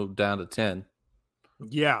 Bama moved down to 10.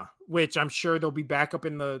 Yeah, which I'm sure they'll be back up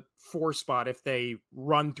in the 4 spot if they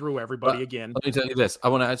run through everybody again. Let me tell you this. I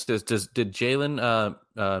want to ask this. Did Jalen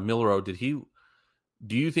Milroe, do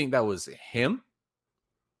you think that was him?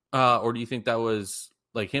 Or do you think that was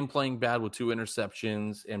like him playing bad with 2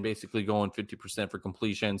 interceptions and basically going 50% for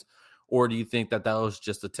completions? Or do you think that was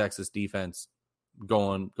just the Texas defense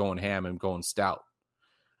going ham and going stout?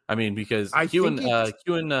 I mean, because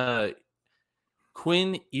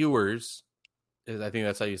Quinn Ewers, I think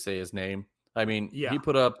that's how you say his name. I mean, he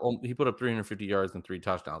put up 350 yards and 3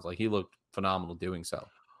 touchdowns. Like, he looked phenomenal doing so.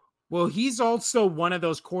 Well, he's also one of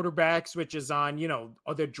those quarterbacks which is on,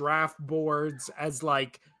 the draft boards as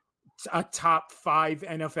like a top 5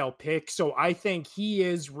 NFL pick. So I think he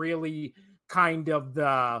is really kind of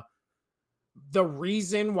the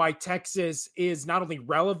reason why Texas is not only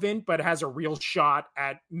relevant, but has a real shot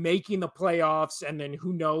at making the playoffs. And then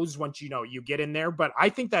who knows once, you get in there. But I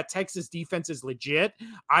think that Texas defense is legit.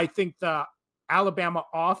 I think the Alabama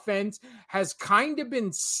offense has kind of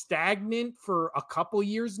been stagnant for a couple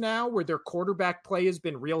years now, where their quarterback play has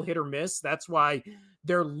been real hit or miss. That's why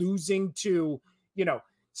they're losing to,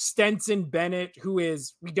 Stetson Bennett, who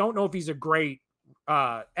is, we don't know if he's a great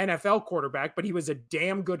NFL quarterback, but he was a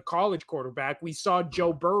damn good college quarterback. We saw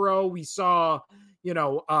Joe Burrow. We saw,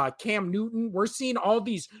 Cam Newton. We're seeing all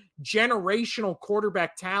these generational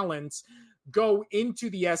quarterback talents go into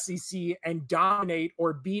the SEC and dominate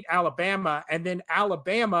or beat Alabama. And then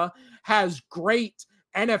Alabama has great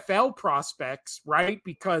NFL prospects, right?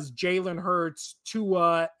 Because Jalen Hurts,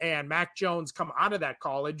 Tua, and Mac Jones come out of that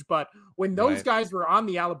college. But when those guys were on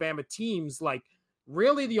the Alabama teams, like,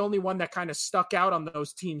 really the only one that kind of stuck out on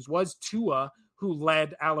those teams was Tua, who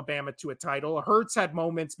led Alabama to a title. Hurts had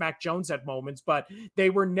moments, Mac Jones had moments, but they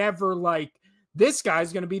were never like, this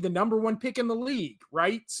guy's going to be the number 1 pick in the league,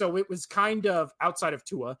 right? So it was kind of outside of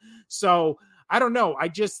Tua. So I don't know. I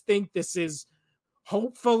just think this is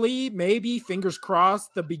hopefully, maybe, fingers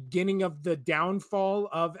crossed, the beginning of the downfall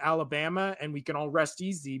of Alabama, and we can all rest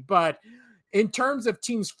easy. But in terms of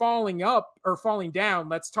teams falling up or falling down,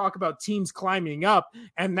 let's talk about teams climbing up.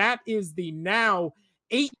 And that is the now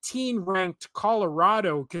 18 ranked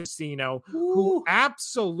Colorado Casino, who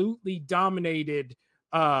absolutely dominated.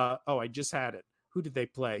 I just had it. Who did they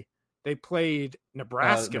play? They played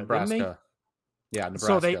Nebraska, didn't they? Yeah, Nebraska.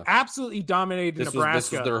 So they absolutely dominated Nebraska.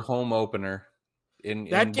 This was their home opener.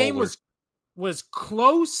 That game was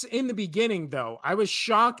close in the beginning, though. I was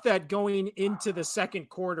shocked that going into the second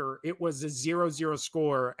quarter, it was a 0-0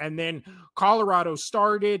 score. And then Colorado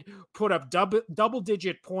started, put up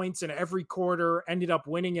double-digit points in every quarter, ended up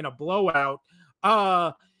winning in a blowout.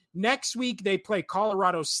 Next week, they play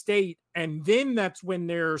Colorado State, and then that's when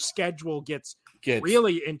their schedule gets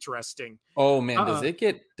really interesting. Oh, man, does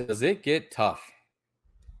it get tough?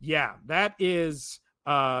 Yeah, that is...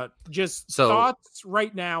 thoughts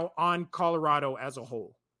right now on Colorado as a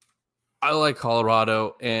whole. I like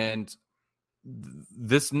Colorado, and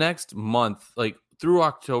this next month, like through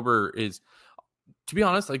October, is, to be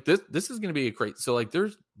honest, like this is going to be a great. So like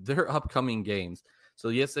there's their upcoming games. So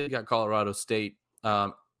yes, they got Colorado State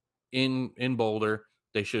in Boulder.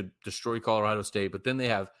 They should destroy Colorado State, but then they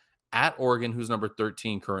have at Oregon, who's number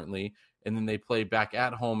 13 currently, and then they play back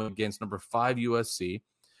at home against number 5 USC,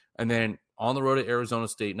 and then on the road at Arizona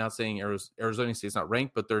State. Not saying Arizona State's not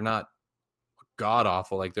ranked, but they're not god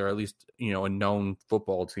awful. Like they're at least, a known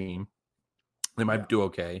football team. They might do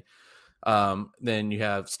okay. Then you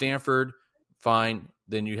have Stanford, fine.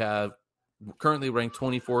 Then you have currently ranked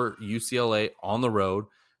 24 UCLA on the road.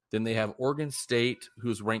 Then they have Oregon State,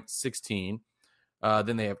 who's ranked 16.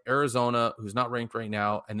 Then they have Arizona, who's not ranked right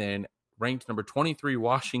now, and then ranked number 23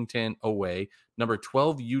 Washington away, number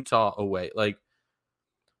 12 Utah away. Like,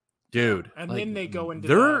 dude, and like, then they go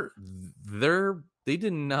into they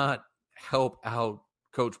did not help out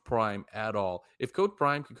Coach Prime at all. If Coach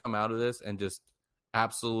Prime could come out of this and just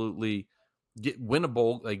absolutely win a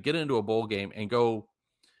bowl, like get into a bowl game and go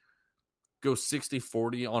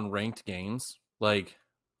 60-40 on ranked games, like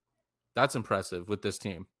that's impressive with this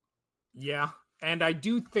team. Yeah, and I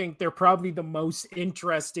do think they're probably the most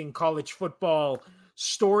interesting college football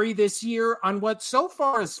story this year on what so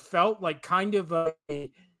far has felt like kind of a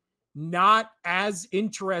not as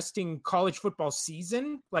interesting college football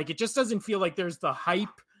season. Like it just doesn't feel like there's the hype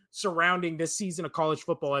surrounding this season of college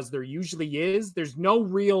football as there usually is. There's no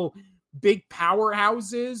real big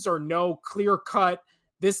powerhouses or no clear cut,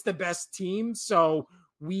 this the best team. So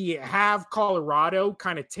we have Colorado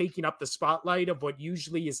kind of taking up the spotlight of what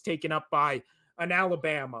usually is taken up by an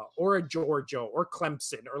Alabama or a Georgia or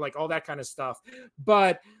Clemson or like all that kind of stuff.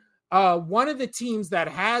 But one of the teams that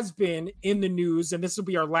has been in the news, and this will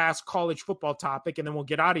be our last college football topic, and then we'll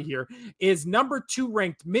get out of here, is number 2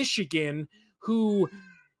 ranked Michigan, who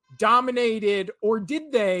dominated, or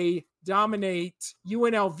did they dominate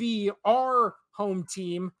UNLV, our home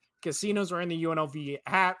team? Casinos are in the UNLV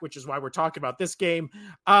hat, which is why we're talking about this game.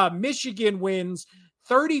 Michigan wins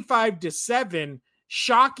 35-7.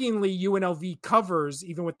 Shockingly, UNLV covers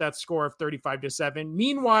even with that score of 35-7.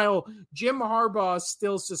 Meanwhile, Jim Harbaugh is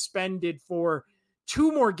still suspended for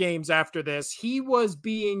 2 more games after this. He was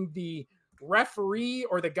being the referee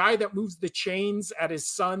or the guy that moves the chains at his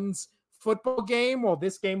son's football game while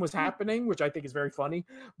this game was happening, which I think is very funny.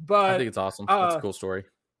 But I think it's awesome. That's a cool story.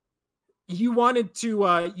 You wanted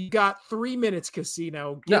to, you got 3 minutes,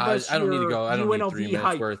 Casino. Give us I don't need to go. I don't UNLV need 3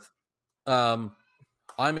 minutes worth.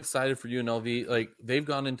 I'm excited for UNLV. Like they've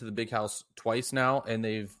gone into the big house twice now, and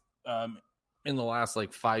they've in the last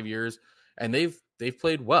like 5 years, and they've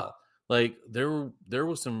played well. Like there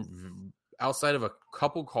was some outside of a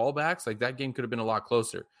couple callbacks, like that game could have been a lot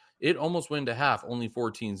closer. It almost went to half, only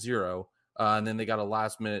 14-0. And then they got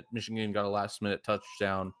Michigan got a last minute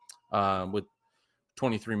touchdown with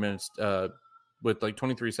 23 minutes, with like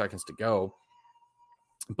 23 seconds to go.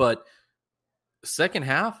 But second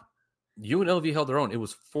half, UNLV held their own. It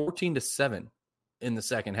was 14-7 in the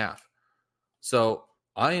second half. So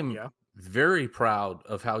I am very proud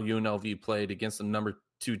of how UNLV played against the number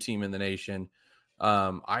 2 team in the nation.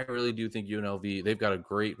 I really do think UNLV, they've got a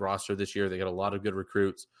great roster this year. They got a lot of good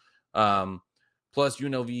recruits. Plus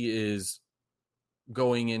UNLV is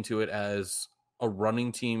going into it as a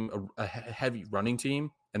running team, a heavy running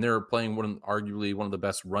team, and they're playing arguably one of the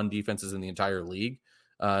best run defenses in the entire league,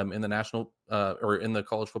 in the national or in the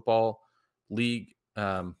college football league.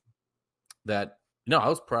 I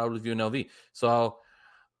was proud of UNLV. So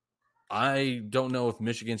I don't know if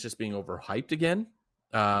Michigan's just being overhyped again.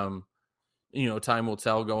 Time will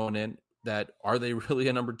tell going in that are they really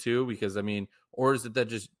a number 2? Because or is it that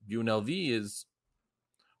just UNLV is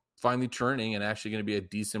finally turning and actually going to be a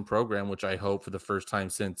decent program, which I hope for the first time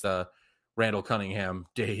since Randall Cunningham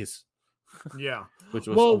days. Yeah. which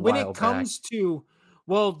was a Well, when while it comes to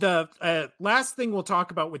the last thing we'll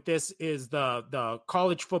talk about with this is the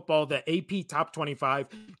college football, the AP top 25.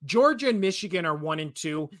 Georgia and Michigan are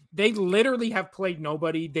 1-2. They literally have played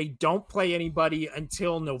nobody. They don't play anybody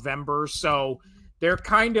until November, so they're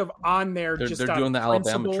kind of on there just they're out doing of the Alabama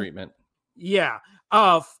principle. treatment. Yeah.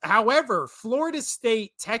 However, Florida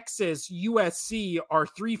State, Texas, USC are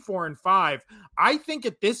 3, 4, and 5. I think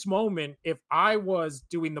at this moment, if I was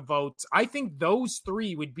doing the votes, I think those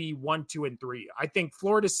three would be 1, 2, and 3. I think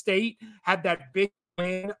Florida State had that big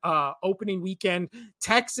win opening weekend.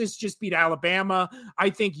 Texas just beat Alabama.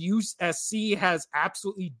 I think USC has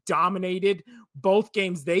absolutely dominated both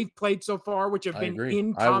games they've played so far, which have been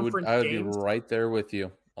in conference I would games. be right there with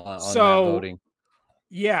you on that So voting.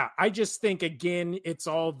 yeah, I just think, again, it's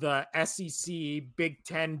all the SEC, Big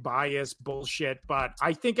Ten bias bullshit. But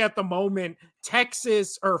I think at the moment,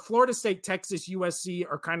 Texas or Florida State, Texas, USC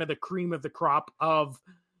are kind of the cream of the crop of,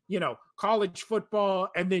 college football.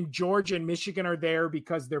 And then Georgia and Michigan are there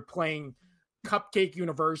because they're playing Cupcake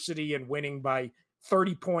University and winning by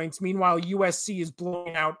 30 points. Meanwhile, USC is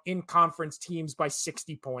blowing out in-conference teams by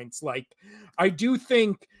 60 points. Like, I do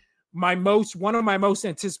think one of my most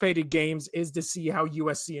anticipated games is to see how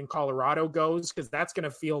USC and Colorado goes, because that's going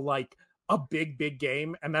to feel like a big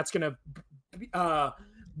game, and that's going to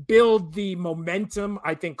build the momentum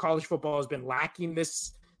I think college football has been lacking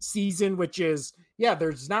this season, which is,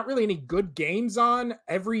 there's not really any good games on.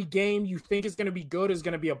 Every game you think is going to be good is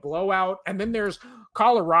going to be a blowout, and then there's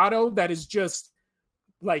Colorado that is just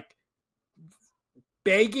like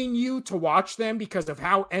begging you to watch them because of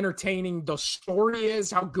how entertaining the story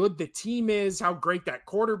is, how good the team is, how great that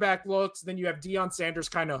quarterback looks. Then you have Deion Sanders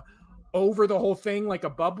kind of over the whole thing like a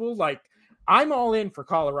bubble. Like, I'm all in for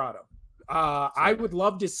Colorado. I would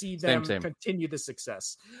love to see them continue the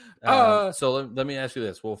success. So let me ask you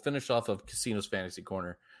this. We'll finish off of Casino's Fantasy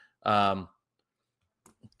Corner.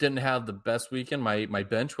 Didn't have the best weekend. My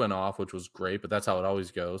bench went off, which was great, but that's how it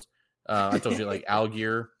always goes. I told you, like,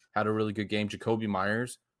 Algier had a really good game. Jacoby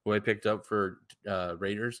Myers, who I picked up for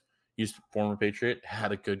Raiders, used former Patriot,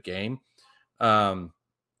 had a good game. I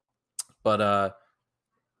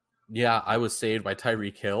was saved by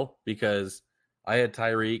Tyreek Hill because I had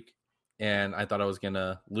Tyreek and I thought I was going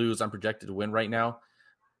to lose. I'm projected to win right now.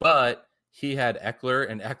 But he had Eckler,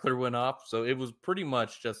 and Eckler went off. So it was pretty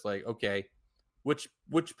much just like, okay, which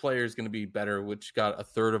player is going to be better, which got a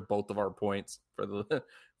third of both of our points for the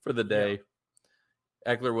day. Yeah.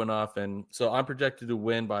 Eckler went off, and so I'm projected to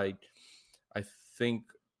win by, I think,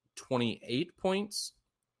 28 points.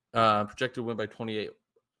 Projected to win by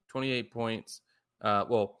 28 points.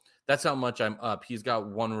 That's how much I'm up. He's got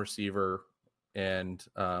one receiver, and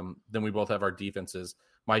then we both have our defenses.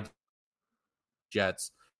 My Jets.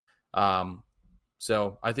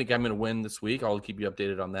 So I think I'm going to win this week. I'll keep you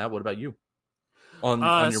updated on that. What about you? On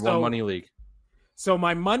your one money league? So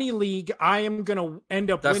my money league, I am going to end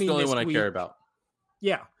up winning this week. That's the only one I care about.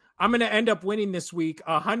 Yeah, I'm going to end up winning this week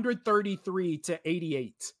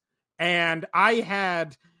 133-88. And I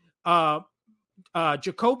had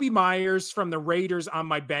Jacoby Myers from the Raiders on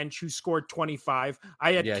my bench who scored 25.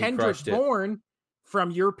 I had Kendrick Bourne from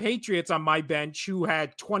your Patriots on my bench who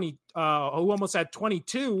had who almost had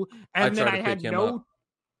 22. And then I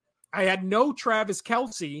had no Travis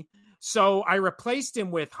Kelce. So I replaced him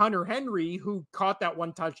with Hunter Henry, who caught that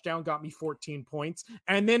one touchdown, got me 14 points.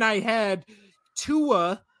 And then I had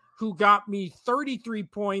Tua, who got me 33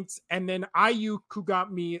 points, and then Ayuk, who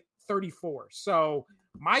got me 34. So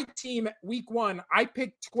my team, week 1, I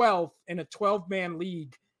picked 12 in a 12-man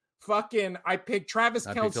league. I picked Travis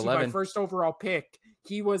Kelce, my first overall pick.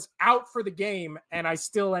 He was out for the game, and I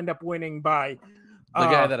still end up winning by... the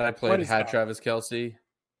guy that I played had Travis Kelce,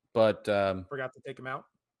 but... forgot to take him out?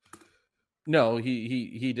 No,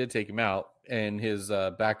 he did take him out, and his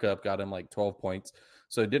backup got him like 12 points.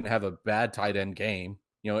 So it didn't have a bad tight end game.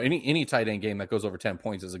 Any tight end game that goes over 10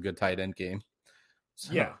 points is a good tight end game.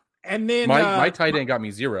 So yeah. And then my tight end got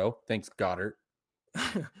me 0. Thanks, Goddard.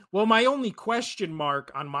 Well, my only question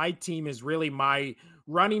mark on my team is really my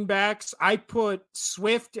running backs. I put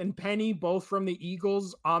Swift and Penny, both from the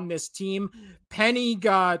Eagles, on this team. Penny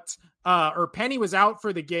was out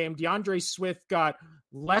for the game. DeAndre Swift got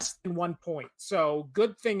less than 1 point. So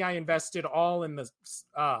good thing I invested all in the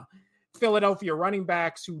Philadelphia running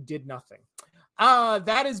backs who did nothing.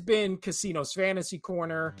 That has been Casino's Fantasy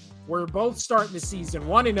Corner. We're both starting the season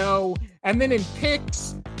 1-0. And then in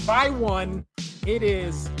picks by one, it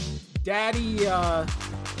is Daddy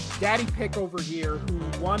Pick over here who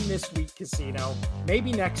won this week, Casino.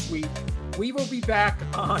 Maybe next week. We will be back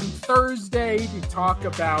on Thursday to talk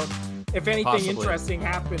about if anything Possibly. interesting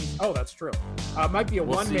happens. Oh, that's true. Might be a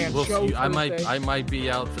one-man show. See. I might be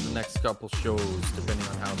out for the next couple shows depending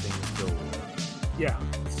on how things go. Yeah,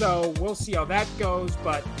 so we'll see how that goes,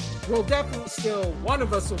 but we'll definitely still, one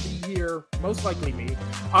of us will be here, most likely me,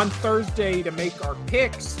 on Thursday to make our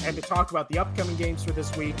picks and to talk about the upcoming games for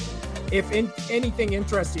this week. If anything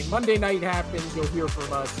interesting Monday night happens, you'll hear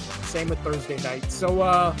from us. Same with Thursday night.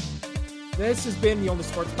 So this has been the Only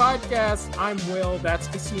Sports Podcast. I'm Will. That's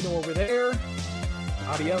Casino over there.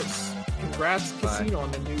 Adios. Congrats, Casino,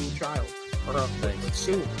 on the new child. Or Thanks.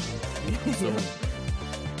 soon. Soon.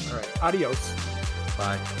 All right. Adios.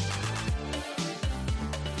 Bye.